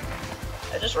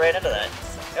 I just ran into that.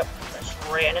 Yep, I just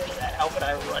ran into that. How could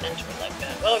I run into it like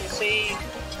that? Well, you see,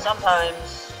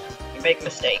 sometimes you make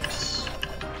mistakes.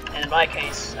 And in my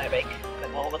case, I make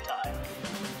them all the time.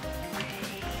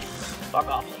 Fuck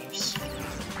off, leaves.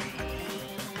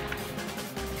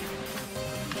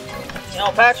 You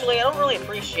know, Patchouli, I don't really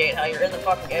appreciate how you're in the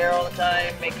fucking air all the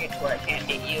time, making it to where I can't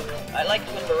hit you. I like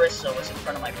when Marissa was in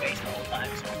front of my face the whole time,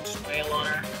 so I can just wail on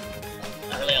her.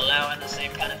 Not really allowing the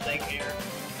same kind of thing here.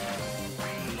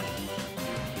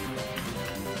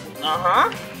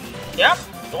 Uh-huh. Yep.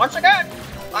 Once again,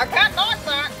 I can't dodge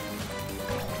that.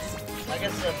 I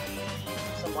guess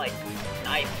some like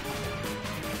knife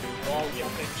ball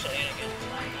jumping shenanigans.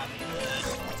 I'm not into that.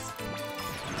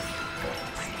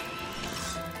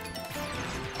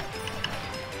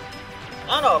 I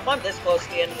don't know, if I'm this close to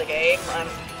the end of the game,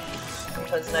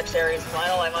 because the next area is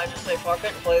final, I might just say fuck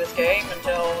it and play this game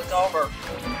until it's over.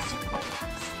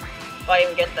 If I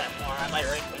even get that far, I might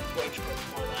rage quit way too quick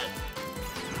before that.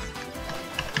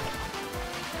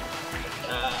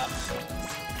 I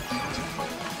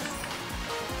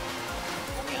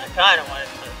mean, I kinda wanted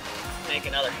to make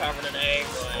another cover today,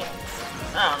 but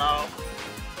I don't know.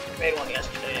 I made one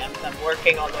yesterday. I'm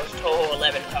working on those Touhou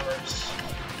 11 covers.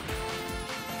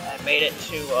 I made it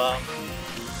to,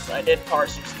 I did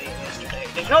Parsy's theme yesterday.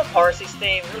 Did you know Parsy's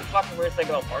theme? Really fucking weird thing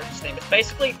about Parsy's theme. It's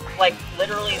basically, like,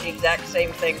 literally the exact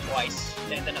same thing twice,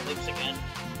 and then it loops again.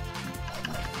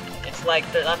 It's like,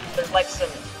 there's like some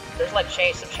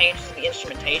changes to the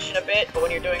instrumentation a bit, but when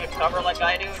you're doing a cover like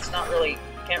I do, it's not really,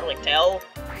 you can't really tell.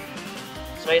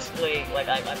 So basically, like,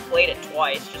 I played it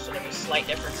twice, just so there's a slight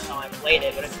difference in how I played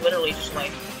it, but it's literally just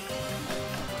like,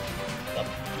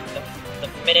 the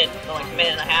minute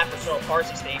and a half or so of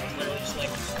Parsy's theme is literally just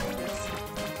like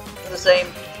the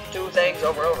same two things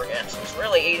over and over again, so it's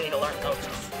really easy to learn notes.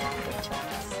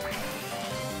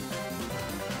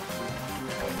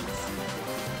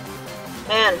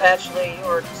 Man, Patchouli, you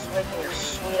are just wasting your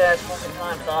sweet ass fucking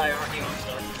time to die, aren't you?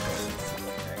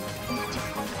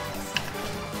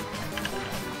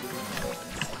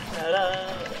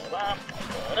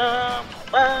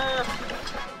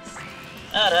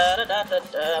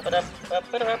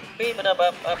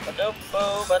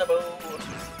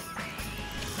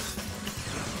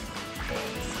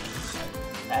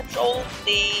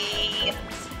 Patchouli.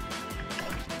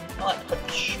 I like to put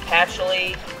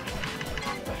Patchouli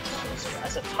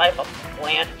as a type of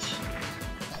plant.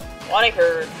 What I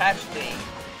heard Patchouli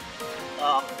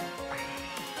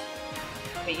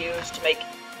be used to make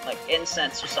like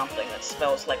incense or something that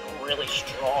smells like really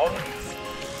strong.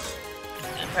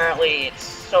 And apparently it's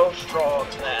so strong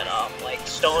that like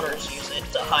stoners use it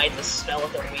to hide the smell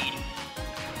of their weed.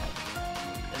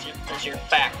 As your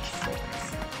fact.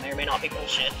 May or may not be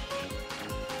bullshit.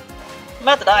 I'm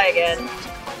about to die again.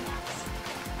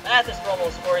 At this for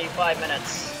almost 45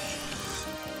 minutes.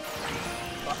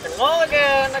 Fucking wall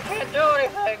again! I can't do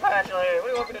anything, Patchouli! What do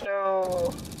you want me to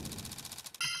do?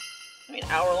 I mean,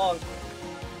 hour long.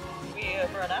 Be here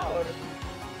for an hour.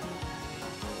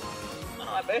 I don't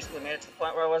know, I basically made it to the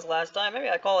point where I was last time. Maybe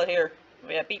I call it here.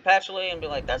 Maybe I beat Patchouli and be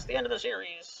like, that's the end of the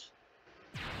series.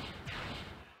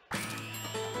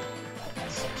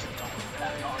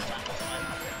 Having a hard time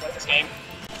with this game.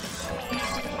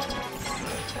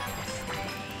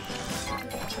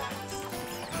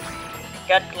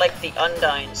 Got like the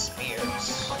Undyne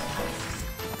spears.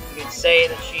 You could say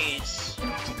that she's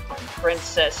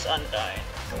Princess Undyne.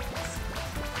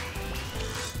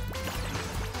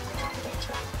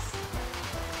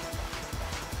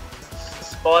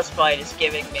 This boss fight is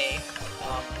giving me,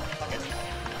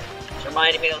 it's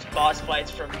reminding me of those boss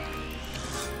fights from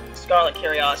Scarlet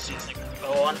Curiosities that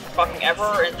go on fucking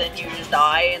ever, and then you just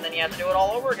die, and then you have to do it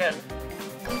all over again.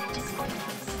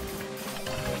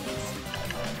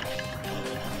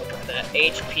 The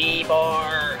HP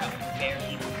bar,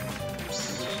 barely.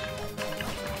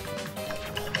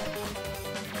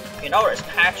 You notice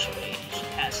Patchouli, she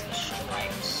has the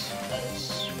stripes.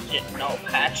 Because you didn't know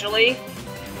Patchouli.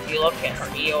 If you look at her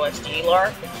EOSD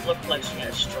lark, it looks like she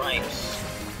has stripes.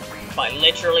 By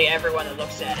literally everyone that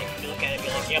looks at it, if you look at it, be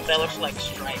like, yep, that looks like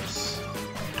stripes.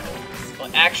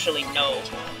 But actually, no.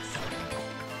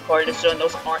 According to Sun,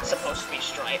 those aren't supposed to be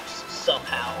stripes,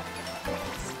 somehow.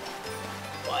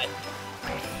 But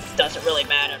it doesn't really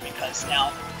matter because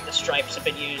now the stripes have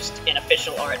been used in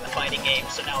official art in the fighting game,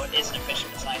 so now it is an official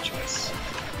design choice.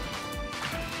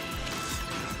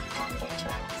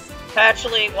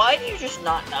 Patchouli, why do you just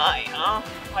not die, huh?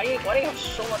 Why do you have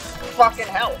so much fucking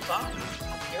health, huh?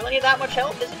 You really need that much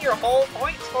health? Isn't your whole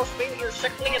point supposed to be that you're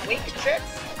sickly and weak and shit?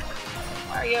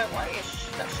 Why are you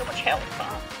She's got so much health,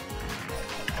 huh?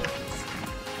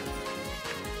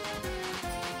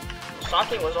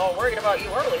 Saki was all worried about you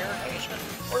earlier. Maybe she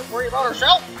was worried about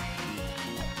herself.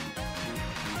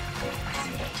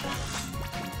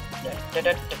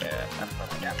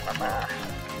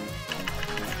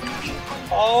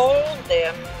 All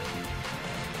them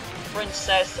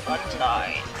Princess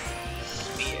Undyne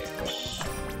spears.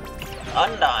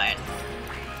 Undyne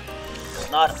was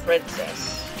not a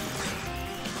princess.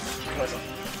 She was a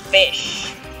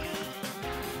fish.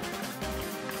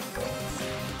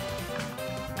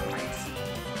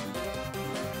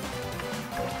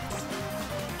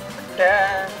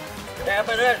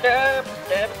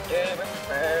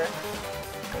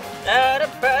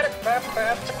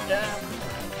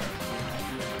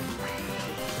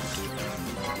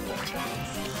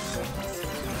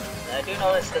 I do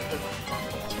notice that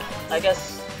I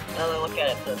guess, now that I look at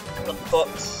it, the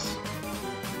books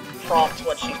prompt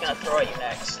what she's gonna throw at you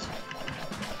next.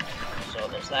 So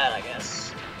there's that, I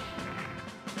guess.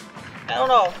 I don't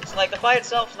know, it's like the fight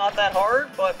itself's not that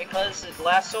hard, but because it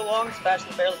lasts so long,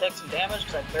 Patchouli barely takes some damage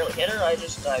because I barely hit her, I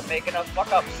make enough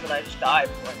fuck-ups that I just die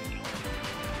before I can kill her.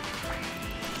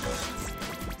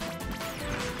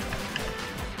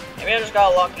 Maybe I just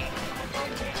got lucky.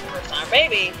 First time.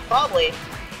 Maybe, probably.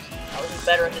 I was just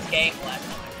better at this game last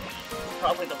time.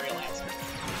 Probably the real answer.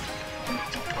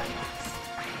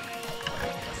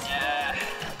 Yeah.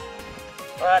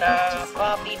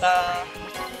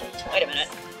 Wait a minute.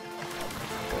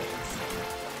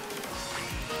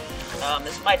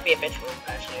 This might be a bitch move,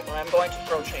 actually, but I'm going to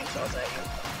throw chainsaws at you.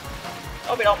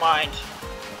 Hope you don't mind.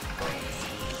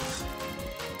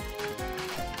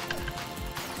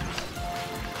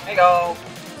 There you go.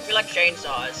 We like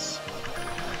chainsaws.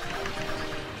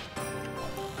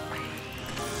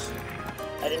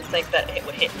 I didn't think that it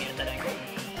would hit me at that angle.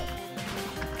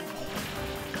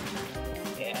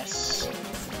 Yes.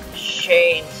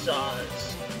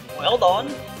 Chainsaws. Well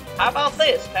done. How about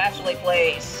this? Patchouli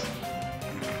plays.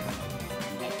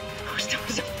 Of course, there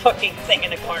was a fucking thing in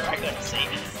the corner I couldn't see.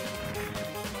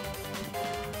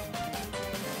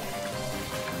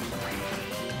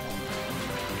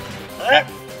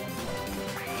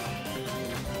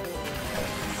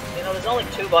 You know, there's only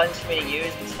 2 buttons for me to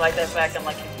use, despite that fact I'm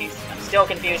like confused. I'm still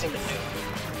confusing the 2.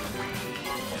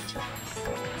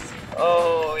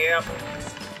 Oh, yep.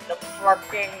 The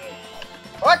fucking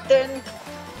button!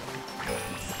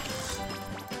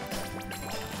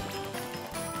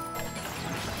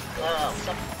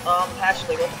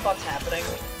 Patchouli, what the fuck's happening?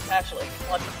 Patchouli,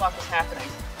 what the fuck is happening?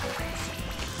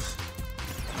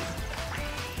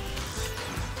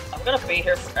 I'm gonna be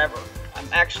here forever. I'm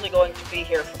actually going to be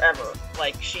here forever.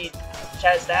 Like, she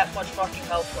has that much fucking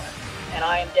health left, and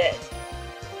I am dead.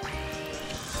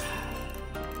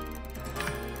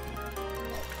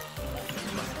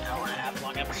 An hour and a half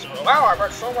long episode. Wow, I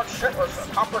bet so much shit was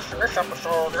accomplished in this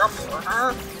episode. Yep.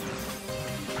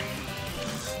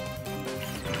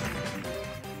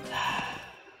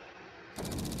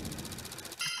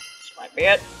 This might be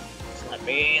it. This might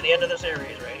be the end of the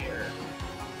series right here.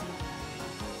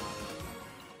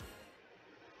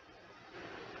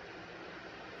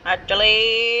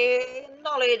 Actually,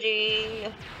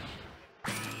 knowledge.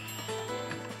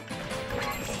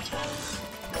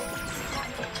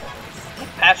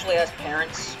 Patchouli has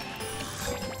parents.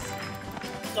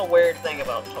 It's a weird thing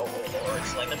about Touhou lore.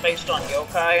 It's like they're based on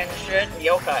yokai and shit.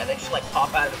 Yokai, they just like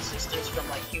pop out of existence from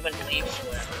like human beliefs or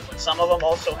whatever. But some of them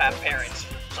also have parents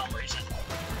for some reason.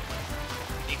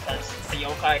 Because the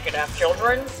yokai could have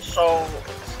children, so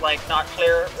it's like not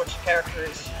clear which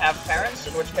characters have parents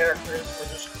and which characters were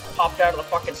just popped out of the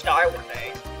fucking sky one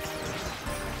day.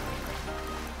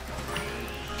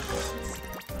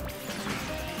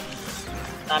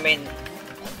 I mean,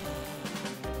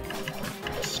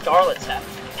 the Scarlets have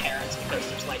parents because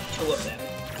there's like 2 of them.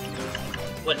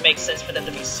 Wouldn't make sense for them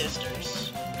to be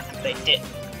sisters. They didn't.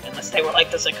 Unless they were like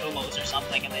the Zakumos or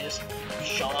something and they just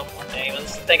showed up one day. But I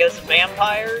think it's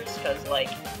vampires, because like,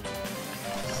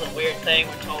 this is a weird thing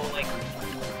when Touhou like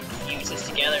fuses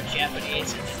together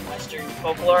Japanese and Western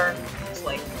folklore. It's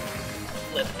like,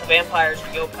 the vampires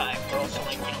are yokai, but also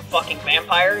like, you know, fucking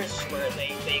vampires, where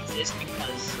they exist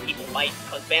because people bite,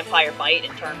 because vampire bite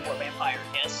in turn for vampire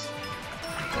hiss.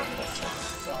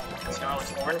 So,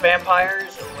 Scarlet's born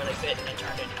vampires, or were they bitten and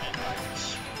turned into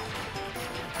vampires?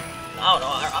 I don't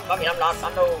know,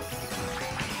 I'm no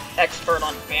expert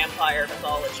on vampire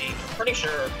mythology. I'm pretty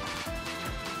sure,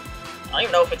 I don't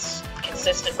even know if it's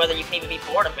consistent whether you can even be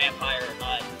born a vampire or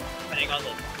not, depending on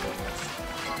the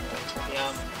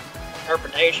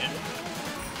interpretation.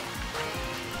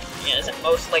 Yeah, isn't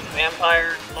most like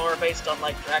vampire lore based on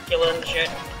like Dracula and shit?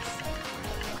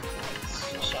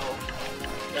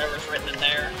 Whatever's written in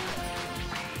there.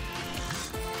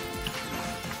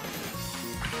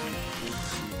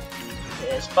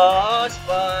 This boss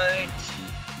fight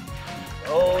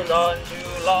goes on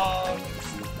too long.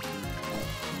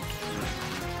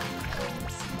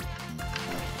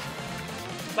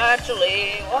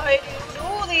 Patchouli, why do you do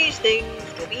these things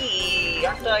to me?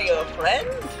 Aren't I your friend?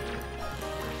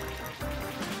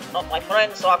 Not my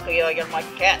friend, Sakuya, you're my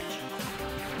cat.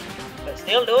 But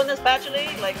still doing this, Patchouli?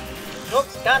 Like, the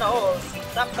joke's kinda old. You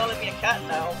can stop calling me a cat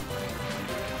now.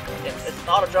 It's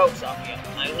not a joke, Sakuya.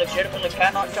 I legitimately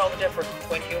cannot tell the difference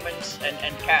between humans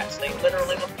and cats. They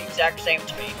literally look the exact same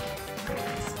to me.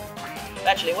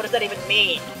 Actually, what does that even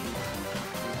mean?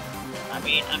 I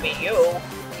mean, you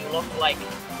look like a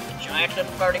giant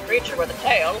little furry creature with a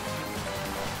tail.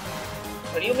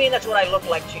 What do you mean that's what I look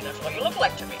like to you? That's what you look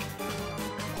like to me.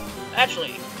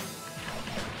 Actually,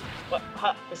 what,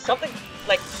 is something,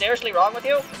 like, seriously wrong with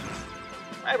you?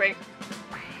 Maybe.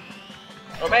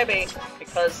 Or maybe,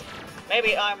 because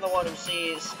maybe I'm the one who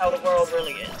sees how the world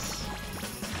really is.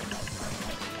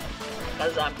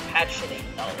 Because I'm Patchouli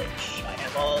knowledge. I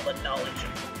have all the knowledge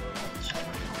of the world.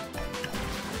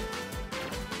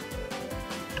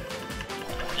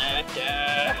 And,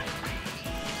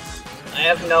 I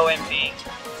have no MP.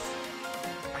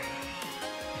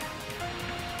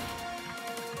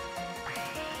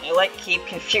 I like keep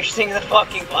confusing the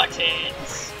fucking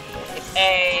buttons. It's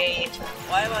A.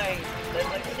 Why am I?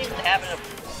 Like this didn't happen in a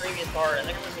previous part. I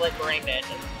think it was like brain dead.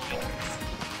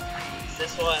 It's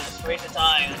this one. It's freeze the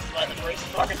time. It's freeze the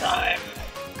fucking time.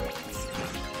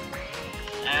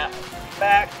 Now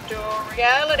back to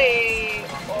reality.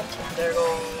 Oh, there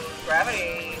goes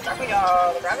gravity.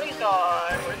 Sakuya, the gravity's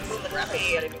gone. Where's the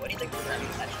gravity? I didn't do anything for gravity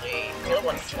actually. You're the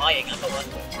one flying. I'm the one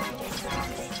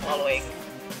following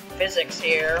physics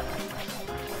here.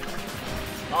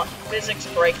 It's not physics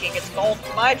breaking, it's called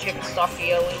magic,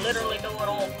 Sakuya. We literally do it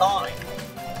all the time.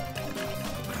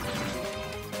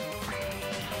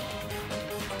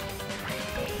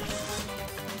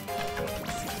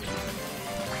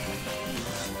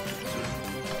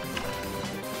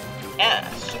 Yeah,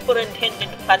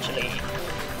 Superintendent Patchouli. I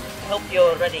hope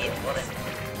you're ready for an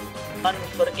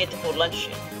unforgettable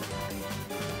luncheon.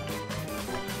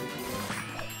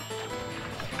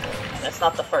 That's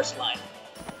not the first line.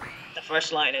 The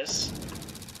first line is...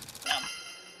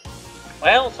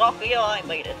 well, Sakuya, I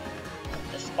made it.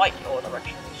 Despite your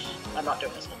directions. I'm not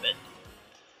doing this in a bit.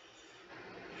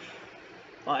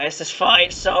 Why is this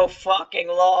fight so fucking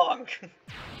long?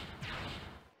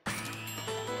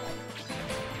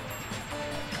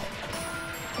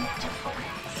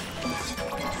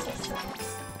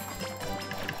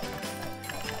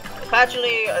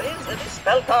 Patchouli, are these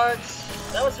spell cards?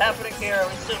 Is that what's happening here? Are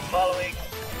we still following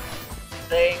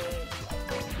things?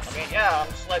 I mean, yeah, I'm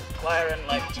just like firing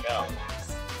like,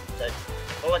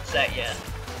 what's that yet?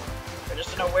 We're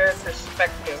just in a weird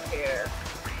perspective here.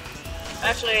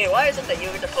 Actually, why is it that you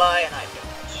get to fly and I don't?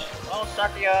 Well,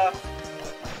 Sakuya,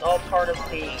 it's all part of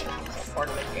the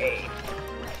game.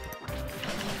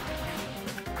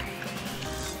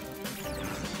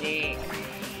 See,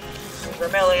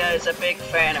 Vermilia is a big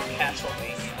fan of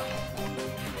Castlevania.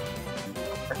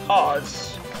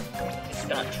 Because it's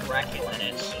got Dracula in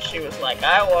it, so she was like,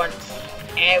 I want to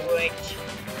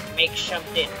make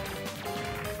something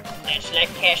that's like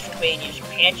Castlevania's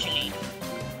Patchouli.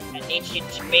 I need you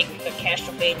to make a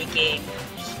Castlevania game.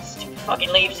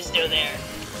 Fucking leaves is still there.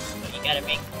 But you gotta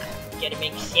make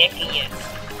Sakuya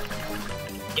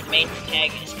the main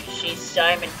protagonist, because she's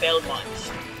Simon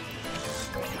Belmont.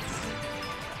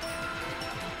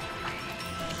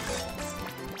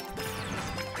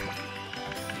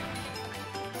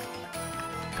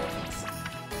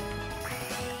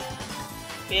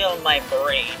 Feel my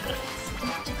brain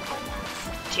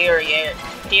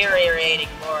deteriorating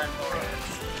more and more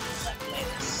as I play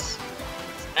this.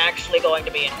 It's actually going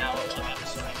to be an hour-long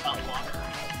episode, not longer.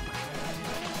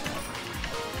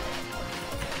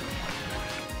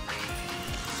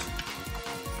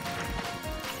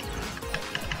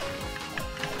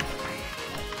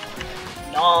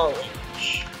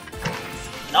 Knowledge.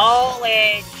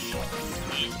 Knowledge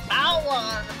is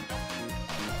power.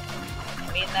 I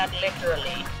mean that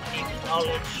literally. I mean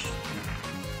knowledge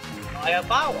via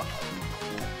power.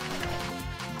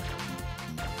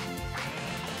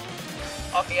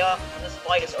 Sakuya, when this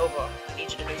fight is over, I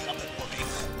need you to do something for me.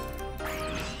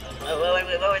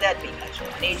 What would that be,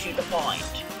 actually? I need you to find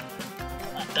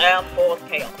a damn fourth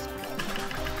chaos.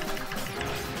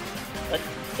 What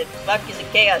the fuck is a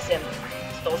chaos symbol?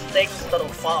 It's those things little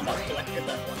farmer collected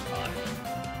that one time.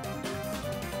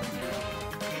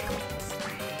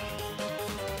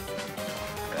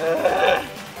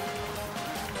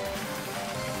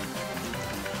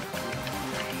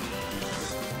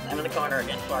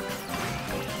 fuck.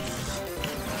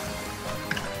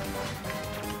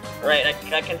 Right,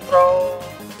 I can throw...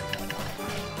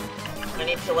 I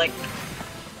need to, like...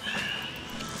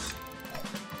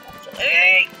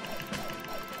 Hey!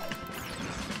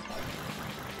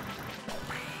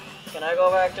 Can I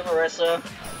go back to Marissa?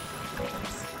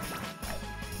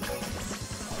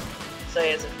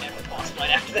 Say, is it never possible?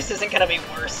 After this isn't gonna be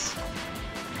worse.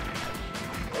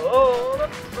 Oh,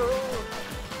 oh.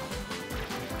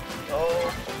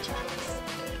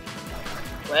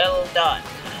 Well done.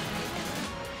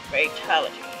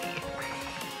 Fatality.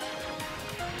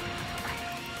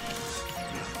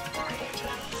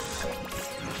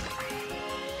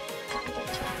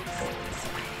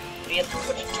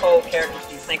 Which Touhou characters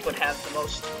do you think would have the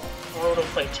most brutal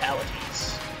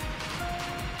fatalities?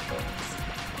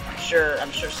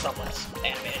 I'm sure someone's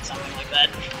animated something like that.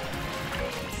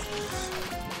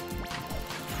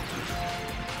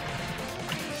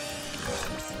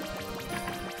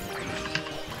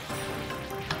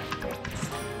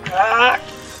 Ah!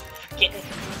 Getting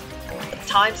the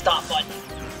time stop button.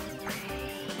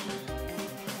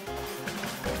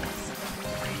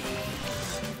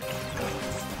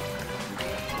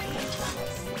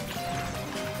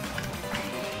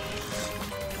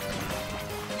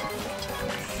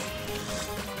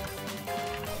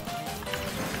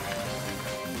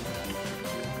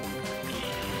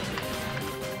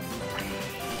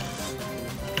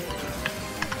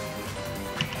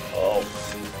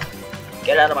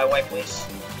 Get out of my way, please.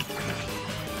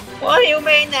 What do you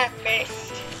mean that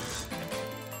missed?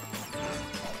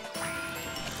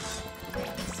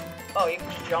 Oh, you can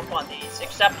just jump on these,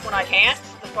 except when I can't?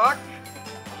 The fuck?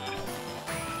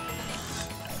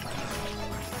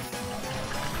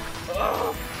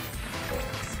 Ugh.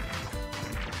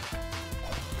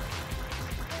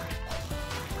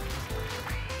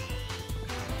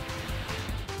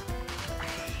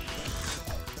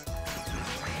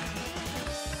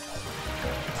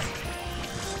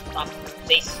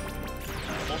 Cease.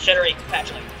 Bullshittery,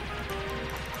 Patchouli.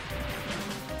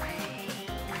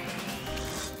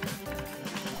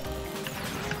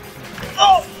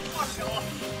 Oh, fuck off.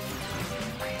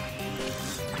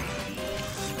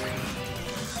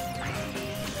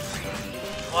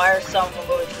 Why are some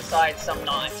moving to the side, some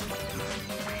not?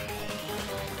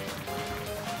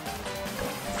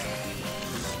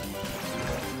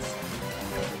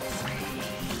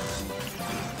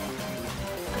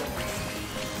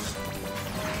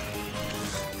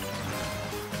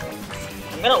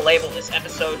 I'm gonna label this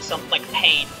episode something like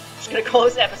pain. I'm just gonna call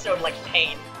this episode like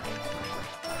pain.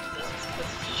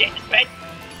 This shit is bad.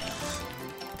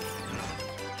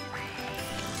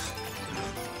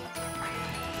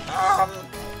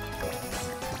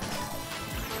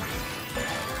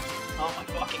 Oh my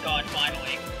fucking god,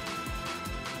 finally.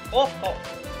 Oh,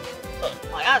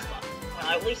 look, my asthma. When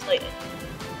I least need it.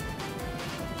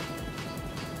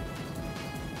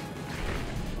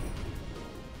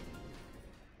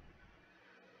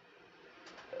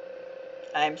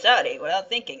 I'm sorry, without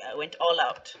thinking, I went all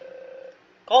out.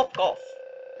 Cough, cough.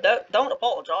 Don't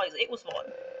apologize, it was fun.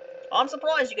 I'm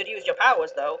surprised you could use your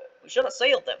powers, though. We should have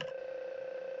sealed them.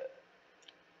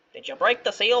 Did you break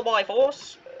the seal by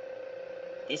force?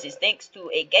 This is thanks to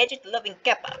a gadget-loving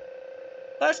Kappa.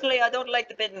 Personally, I don't like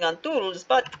depending on tools,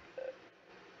 but...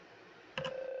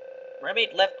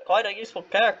 Remit left quite a useful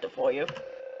character for you.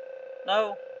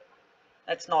 No,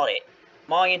 that's not it.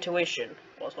 My intuition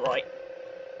was right.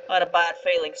 I had a bad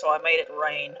feeling, so I made it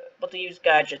rain. But to use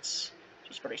gadgets,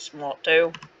 she's pretty smart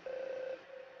too.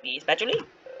 Miss Patchouli?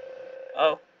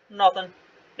 Oh, nothing.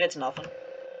 It's nothing.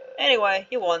 Anyway,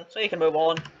 you won, so you can move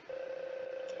on.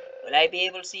 Will I be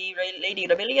able to see Lady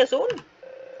Ramilia soon?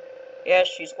 Yes,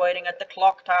 she's waiting at the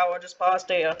clock tower just past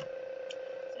here.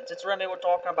 Since it's Remy we're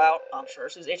talking about, I'm sure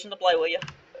she's itching to play with you.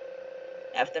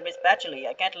 After Miss Patchouli,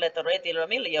 I can't let the Lady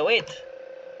Ramilia wait.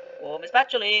 Oh, Miss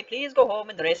Patchouli, please go home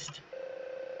and rest.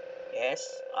 Yes,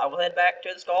 I will head back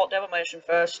to the Scarlet Devil Mansion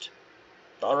first.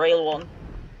 The real one.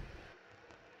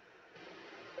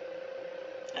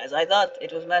 As I thought,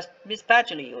 it was Miss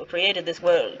Patchouli who created this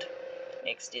world.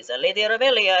 Next is a Lady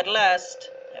Rebellia at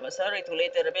last. I must hurry to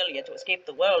Lady Rebellia to escape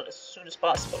the world as soon as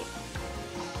possible.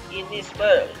 In this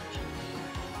world,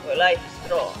 where life is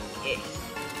strong, yes.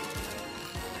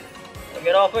 I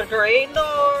get open green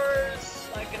doors!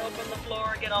 I can open the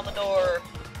floor, get on the door.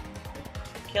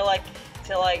 Till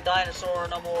like dinosaur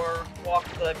no more, walk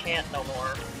the can't no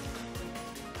more.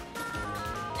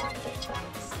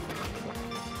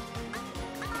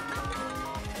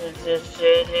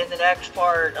 In the next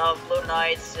part of Blue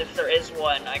Knights, if there is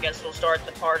one, I guess we'll start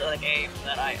the part of the game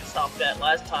that I stopped at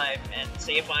last time and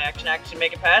see if I can actually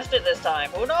make it past it this time.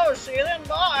 Who knows? See you then,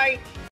 bye!